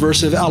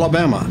 University of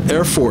Alabama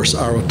Air Force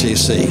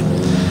ROTC.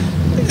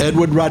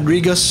 Edward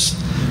Rodriguez,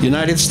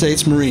 United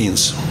States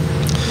Marines.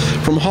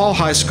 From Hall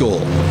High School,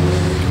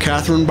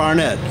 Catherine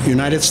Barnett,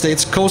 United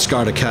States Coast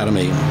Guard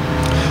Academy.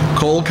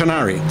 Cole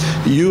Canary,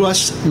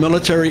 U.S.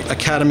 Military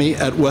Academy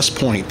at West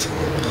Point.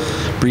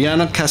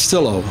 Brianna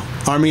Castillo,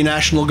 Army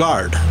National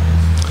Guard.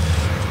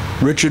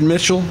 Richard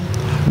Mitchell,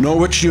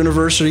 Norwich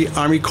University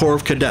Army Corps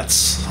of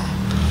Cadets.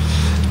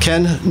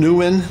 Ken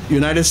Nguyen,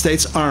 United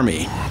States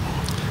Army.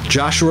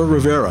 Joshua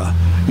Rivera,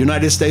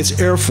 United States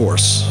Air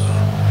Force.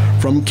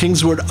 From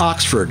Kingswood,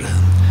 Oxford,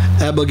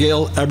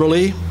 Abigail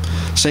Eberly,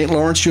 St.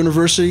 Lawrence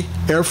University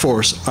Air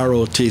Force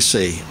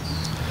ROTC.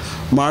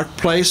 Mark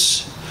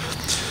Place,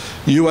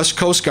 U.S.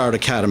 Coast Guard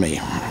Academy.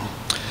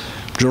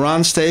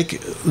 Duran Stake,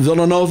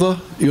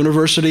 Villanova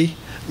University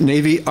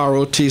Navy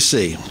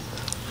ROTC.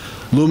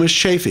 Loomis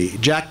Chafee,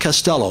 Jack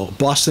Costello,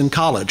 Boston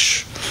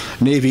College,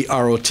 Navy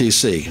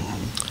ROTC.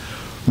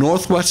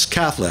 Northwest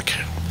Catholic,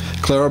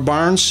 Clara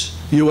Barnes,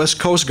 U.S.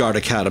 Coast Guard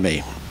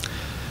Academy.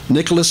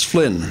 Nicholas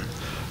Flynn,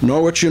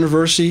 Norwich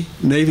University,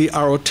 Navy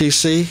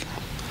ROTC.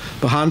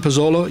 Bahan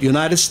Pizzola,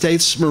 United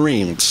States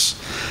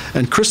Marines.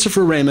 And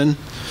Christopher Raymond,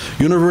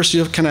 University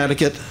of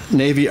Connecticut,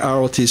 Navy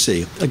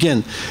ROTC.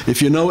 Again,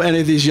 if you know any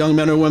of these young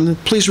men or women,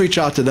 please reach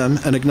out to them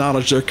and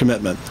acknowledge their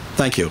commitment.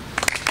 Thank you.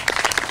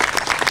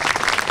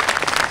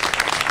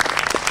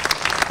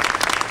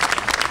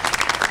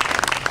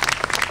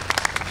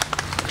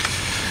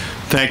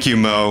 Thank you,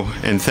 Mo,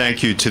 and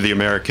thank you to the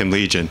American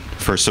Legion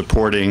for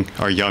supporting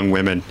our young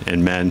women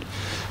and men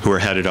who are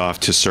headed off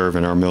to serve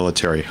in our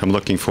military. I'm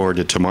looking forward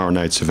to tomorrow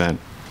night's event.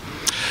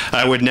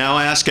 I would now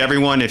ask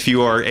everyone, if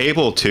you are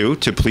able to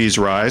please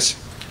rise.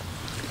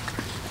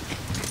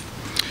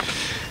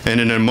 And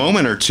in a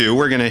moment or two,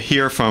 we're going to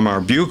hear from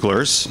our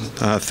buglers,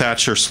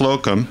 Thatcher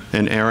Slocum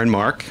and Aaron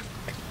Mark.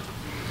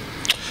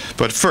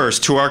 But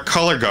first, to our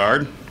color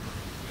guard,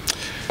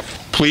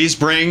 please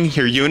bring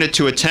your unit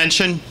to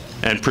attention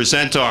and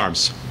present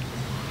arms.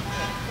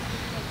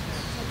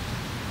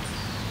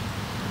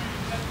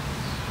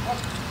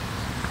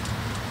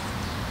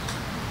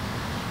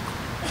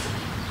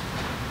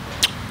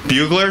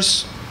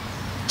 Buglers,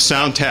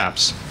 sound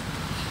taps.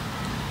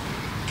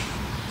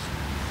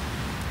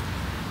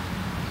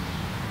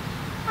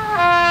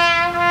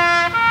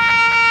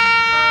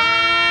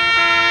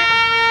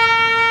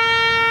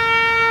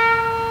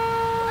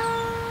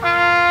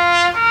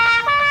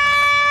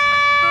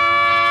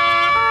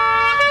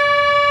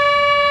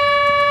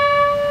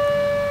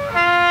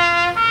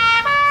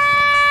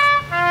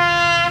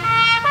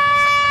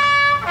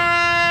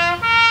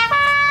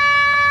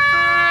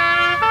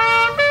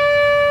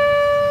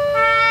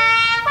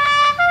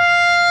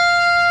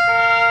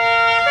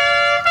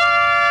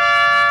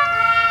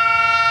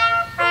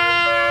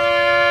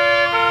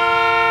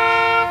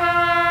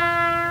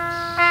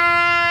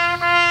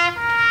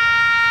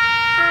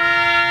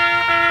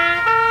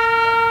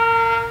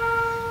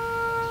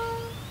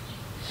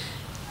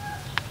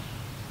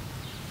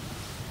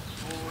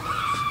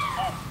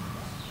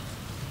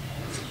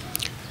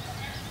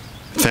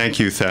 Thank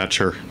you,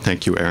 Thatcher.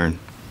 Thank you, Aaron.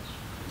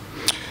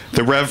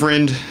 The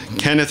Reverend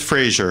Kenneth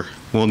Frazier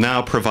will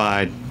now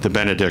provide the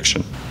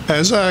benediction.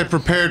 As I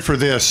prepared for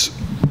this,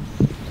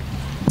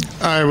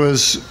 I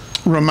was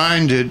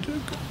reminded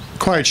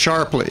quite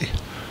sharply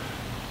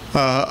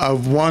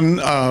of one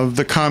of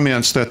the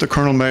comments that the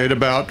Colonel made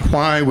about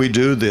why we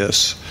do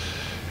this.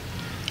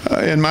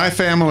 In my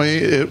family,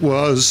 it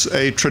was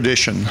a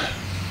tradition,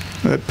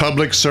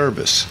 public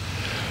service.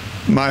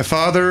 My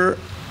father,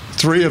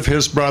 3 of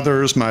his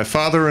brothers, my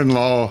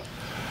father-in-law,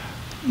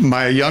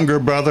 my younger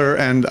brother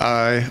and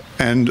I,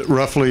 and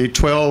roughly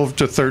 12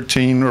 to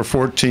 13 or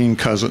 14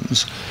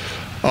 cousins.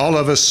 All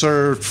of us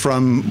served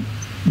from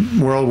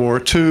World War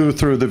II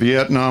through the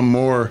Vietnam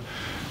War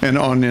and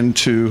on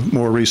into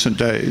more recent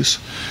days.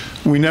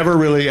 We never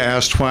really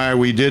asked why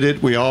we did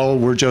it. We all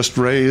were just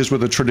raised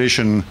with a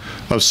tradition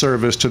of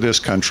service to this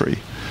country,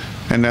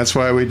 and that's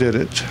why we did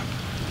it.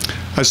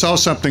 I saw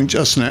something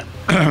just now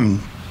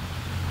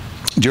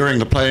during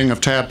the playing of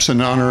taps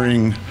and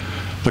honoring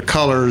the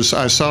colors.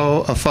 I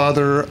saw a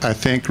father, I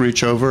think,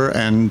 reach over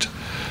and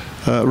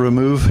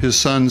remove his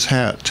son's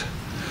hat.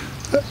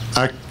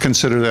 I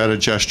consider that a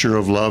gesture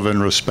of love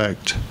and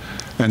respect,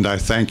 and I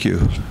thank you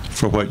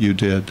for what you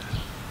did.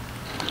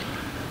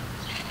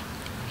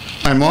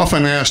 I'm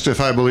often asked if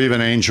I believe in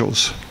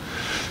angels,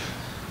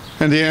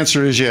 and the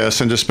answer is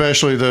yes, and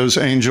especially those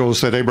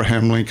angels that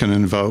Abraham Lincoln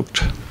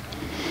invoked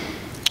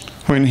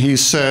when he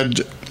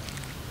said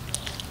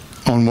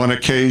on one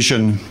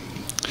occasion,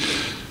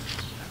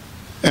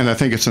 and I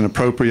think it's an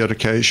appropriate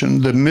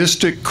occasion, the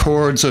mystic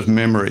chords of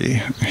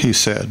memory, he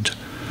said,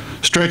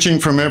 stretching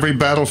from every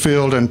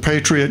battlefield and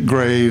patriot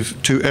grave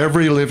to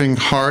every living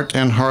heart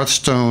and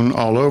hearthstone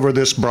all over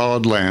this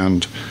broad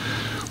land,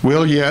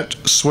 will yet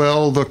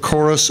swell the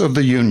chorus of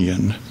the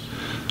Union,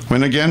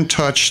 when again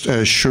touched,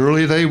 as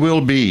surely they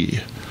will be,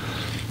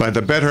 by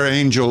the better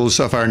angels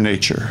of our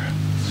nature.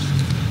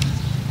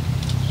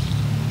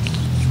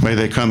 May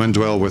they come and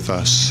dwell with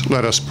us.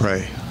 Let us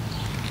pray.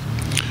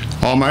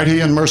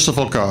 Almighty and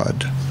merciful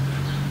God,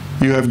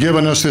 you have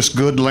given us this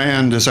good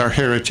land as our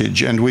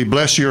heritage, and we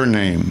bless your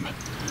name.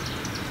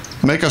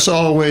 Make us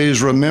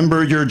always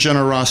remember your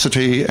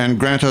generosity and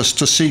grant us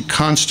to seek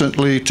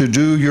constantly to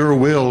do your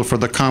will for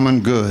the common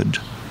good.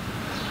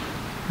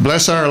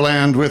 Bless our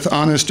land with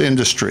honest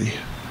industry,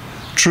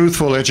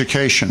 truthful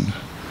education,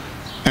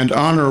 and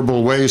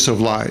honorable ways of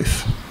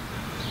life.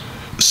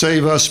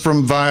 Save us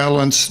from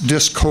violence,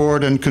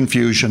 discord, and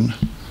confusion,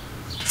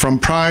 from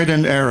pride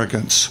and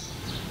arrogance,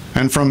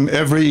 and from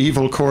every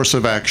evil course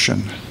of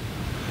action.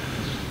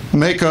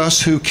 Make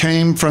us, who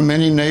came from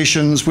many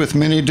nations with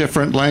many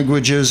different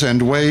languages and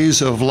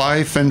ways of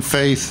life and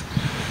faith,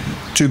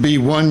 to be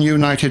one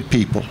united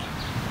people.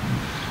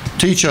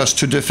 Teach us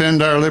to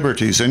defend our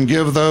liberties and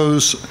give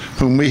those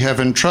whom we have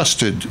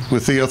entrusted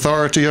with the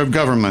authority of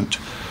government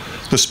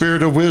the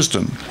spirit of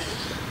wisdom,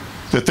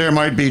 that there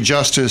might be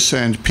justice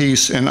and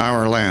peace in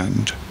our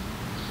land.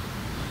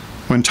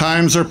 When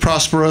times are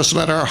prosperous,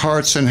 let our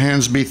hearts and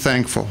hands be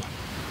thankful.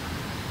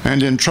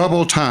 And in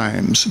troubled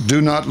times,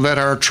 do not let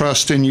our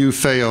trust in you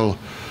fail,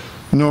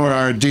 nor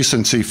our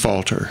decency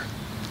falter.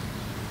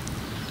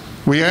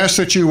 We ask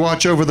that you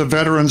watch over the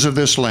veterans of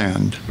this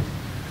land,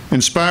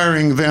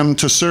 inspiring them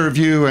to serve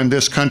you and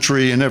this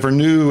country in ever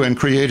new and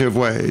creative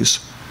ways.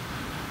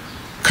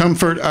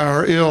 Comfort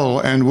our ill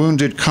and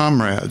wounded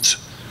comrades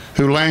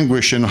who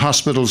languish in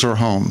hospitals or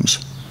homes.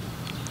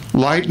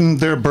 Lighten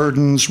their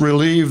burdens,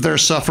 relieve their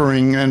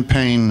suffering and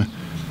pain,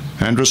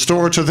 and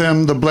restore to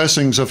them the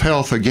blessings of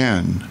health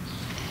again.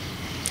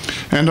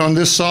 And on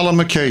this solemn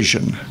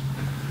occasion,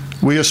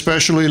 we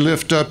especially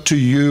lift up to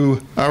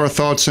you our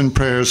thoughts and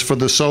prayers for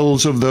the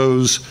souls of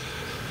those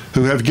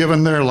who have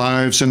given their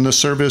lives in the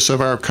service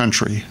of our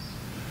country.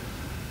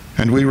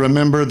 And we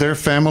remember their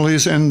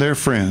families and their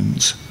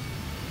friends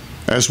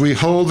as we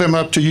hold them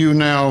up to you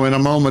now in a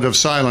moment of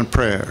silent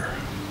prayer.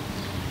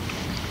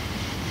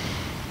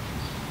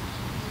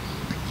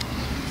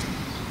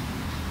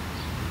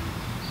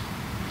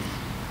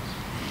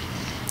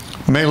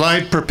 May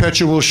light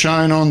perpetual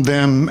shine on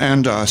them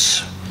and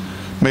us.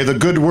 May the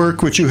good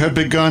work which you have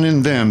begun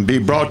in them be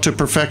brought to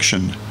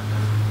perfection,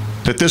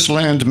 that this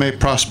land may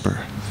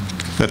prosper,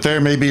 that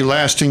there may be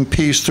lasting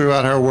peace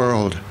throughout our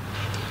world,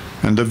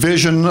 and the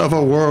vision of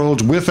a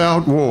world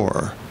without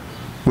war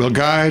will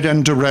guide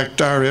and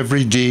direct our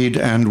every deed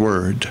and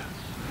word.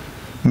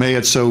 May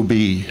it so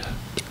be.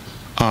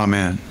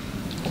 Amen.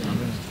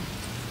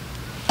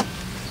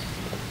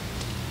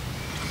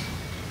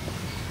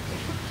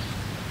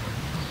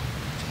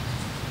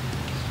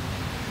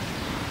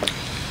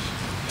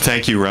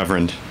 Thank you,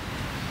 Reverend.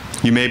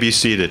 You may be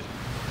seated.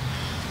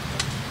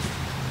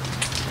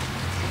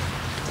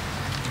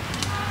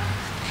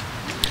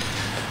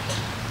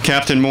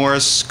 Captain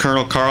Morris,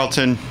 Colonel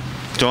Carlton,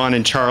 Dawn,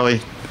 and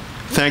Charlie,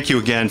 thank you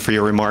again for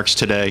your remarks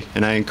today,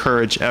 and I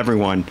encourage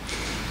everyone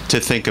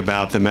to think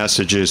about the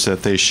messages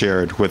that they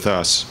shared with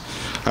us.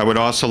 I would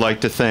also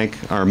like to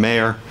thank our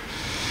mayor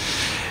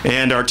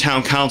and our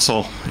town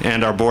council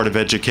and our Board of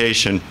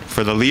Education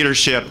for the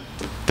leadership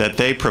that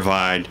they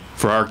provide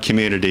for our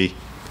community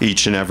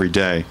each and every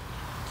day.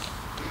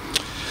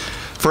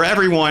 For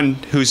everyone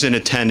who's in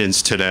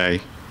attendance today,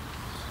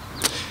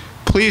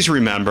 please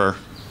remember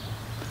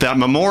that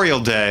Memorial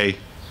Day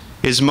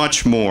is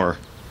much more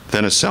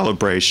than a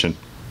celebration.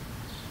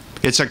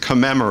 It's a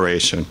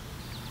commemoration.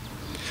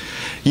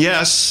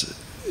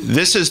 Yes,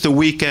 this is the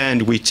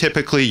weekend we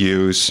typically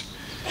use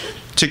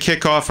to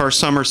kick off our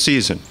summer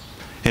season,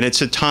 and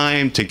it's a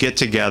time to get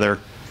together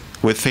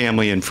with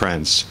family and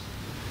friends.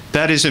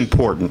 That is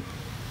important.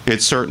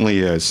 It certainly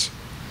is.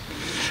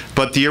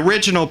 But the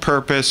original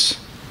purpose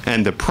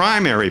and the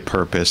primary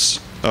purpose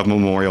of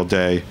Memorial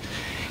Day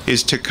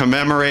is to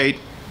commemorate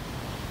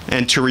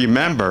and to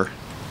remember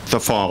the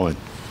fallen,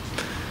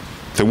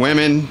 the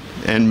women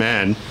and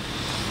men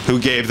who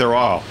gave their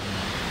all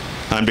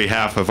on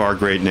behalf of our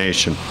great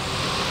nation.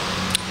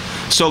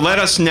 So let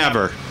us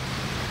never,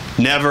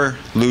 never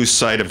lose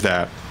sight of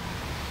that.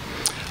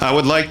 I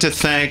would like to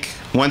thank,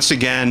 once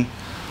again,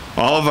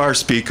 all of our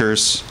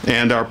speakers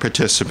and our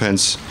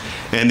participants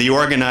and the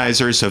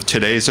organizers of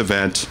today's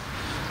event,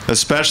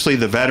 especially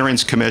the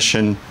Veterans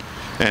Commission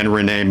and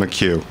Renee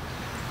McHugh.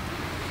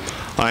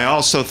 I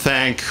also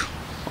thank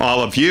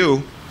all of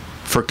you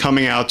for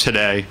coming out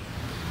today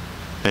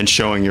and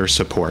showing your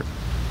support.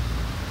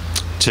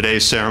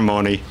 Today's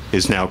ceremony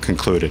is now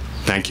concluded.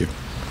 Thank you.